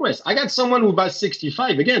the progress. I got someone who was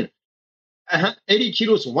 65, again, 80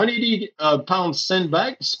 kilos, 180 pounds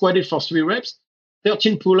sandbag, squatted for 3 reps,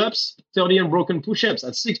 13 pull-ups, 30 unbroken push-ups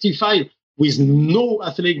at 65 with no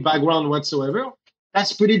athletic background whatsoever.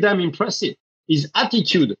 That's pretty damn impressive. His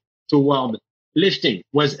attitude toward lifting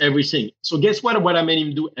was everything. So guess what I made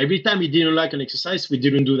him do? Every time he didn't like an exercise, we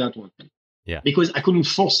didn't do that one. Yeah. Because I couldn't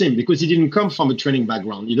force him, because he didn't come from a training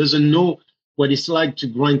background. He doesn't know what it's like to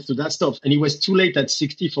grind through that stuff. And it was too late at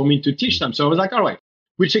 60 for me to teach them. So I was like, all right,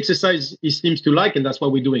 which exercise he seems to like, and that's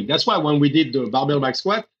what we're doing. That's why when we did the barbell back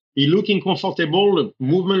squat, he looked uncomfortable, the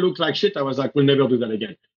movement looked like shit. I was like, we'll never do that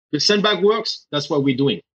again. The sandbag works, that's what we're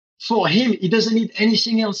doing. For him, he doesn't need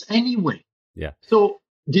anything else anyway. Yeah. So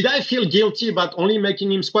did I feel guilty about only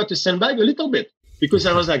making him squat a sandbag? A little bit. Because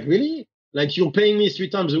I was like, really? Like, you're paying me 3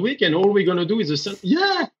 times a week and all we're going to do is a sandbag?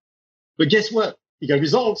 Yeah. But guess what? He got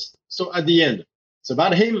results. So at the end, it's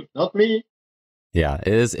about him, not me. Yeah,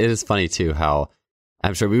 it is funny too how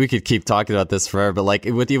I'm sure we could keep talking about this forever, but like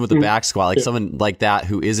with the back squat, like someone like that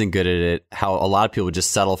who isn't good at it, how a lot of people would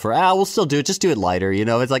just settle for, we'll still do it, just do it lighter, you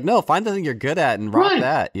know? It's like, no, find the thing you're good at and rock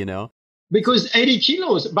that, you know? Because 80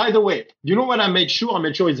 kilos, by the way, you know what I made sure? I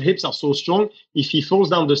made sure his hips are so strong. If he falls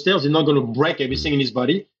down the stairs, he's not going to break everything in his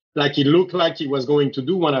body like he looked like he was going to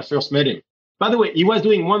do when I first met him. By the way, he was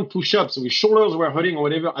doing 1 push-up, so his shoulders were hurting or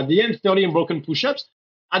whatever. At the end, 30 unbroken push-ups.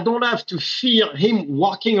 I don't have to fear him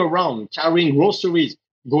walking around, carrying groceries,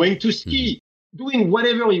 going to ski, doing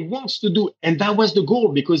whatever he wants to do. And that was the goal,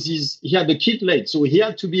 because he had the kid late. So he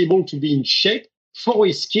had to be able to be in shape for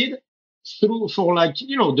his kid for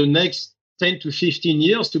the next 10 to 15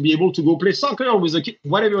 years to be able to go play soccer with a kid,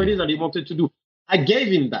 whatever it is that he wanted to do. I gave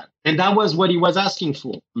him that. And that was what he was asking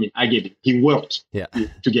for. I mean, I gave it. He worked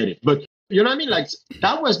to get it. But you know what I mean? Like,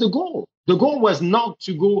 that was the goal. The goal was not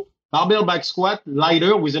to go barbell back squat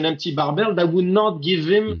lighter with an empty barbell. That would not give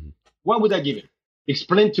him, what would I give him?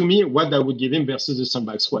 Explain to me what that would give him versus the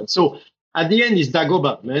sandbag squat. So at the end, it's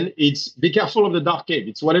Dagobah, man. It's be careful of the dark cave.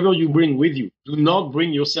 It's whatever you bring with you. Do not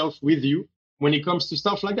bring yourself with you when it comes to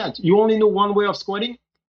stuff like that. You only know one way of squatting,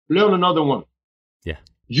 learn another one. Yeah.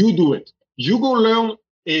 You do it. You go learn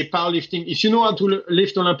a powerlifting. If you know how to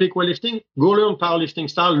lift Olympic weightlifting, go learn powerlifting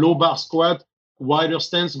style, low bar squat, wider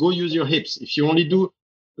stance, go use your hips. If you only do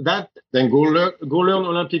that, then go learn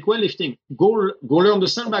Olympic weightlifting. Go learn the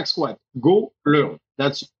sandbag squat. Go learn.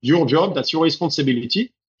 That's your job. That's your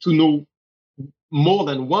responsibility to know more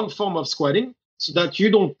than one form of squatting so that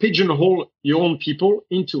you don't pigeonhole your own people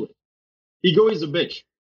into it. Ego is a bitch.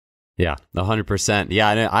 Yeah, 100%. Yeah,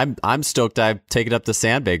 and I'm stoked I've taken up the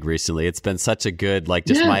sandbag recently. It's been such a good,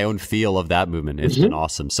 my own feel of that movement. It's been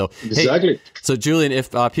awesome. So, exactly. Hey, so Julien, if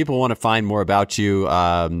people want to find more about you,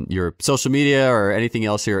 your social media or anything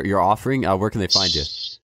else you're offering, where can they find you?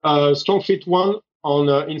 Strongfit One on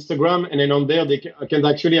Instagram, and then on there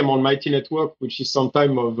I'm on Mighty Network, which is some type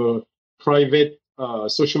of a private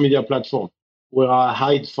social media platform where I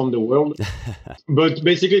hide from the world. But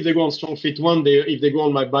basically, if they go on Strongfit One, if they go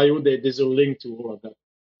on my bio, there's a link to all of that.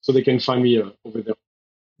 So they can find me over there.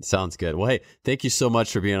 Sounds good. Well, hey, thank you so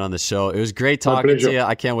much for being on the show. It was great talking to you.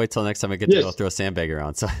 I can't wait till next time I get to go throw a sandbag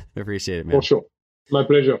around. So I appreciate it, man. For sure. My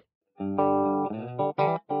pleasure.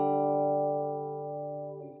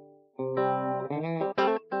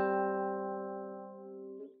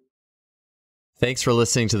 Thanks for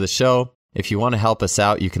listening to the show. If you want to help us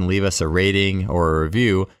out, you can leave us a rating or a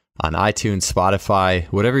review on iTunes, Spotify,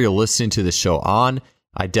 whatever you're listening to the show on.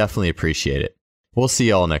 I definitely appreciate it. We'll see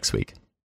you all next week.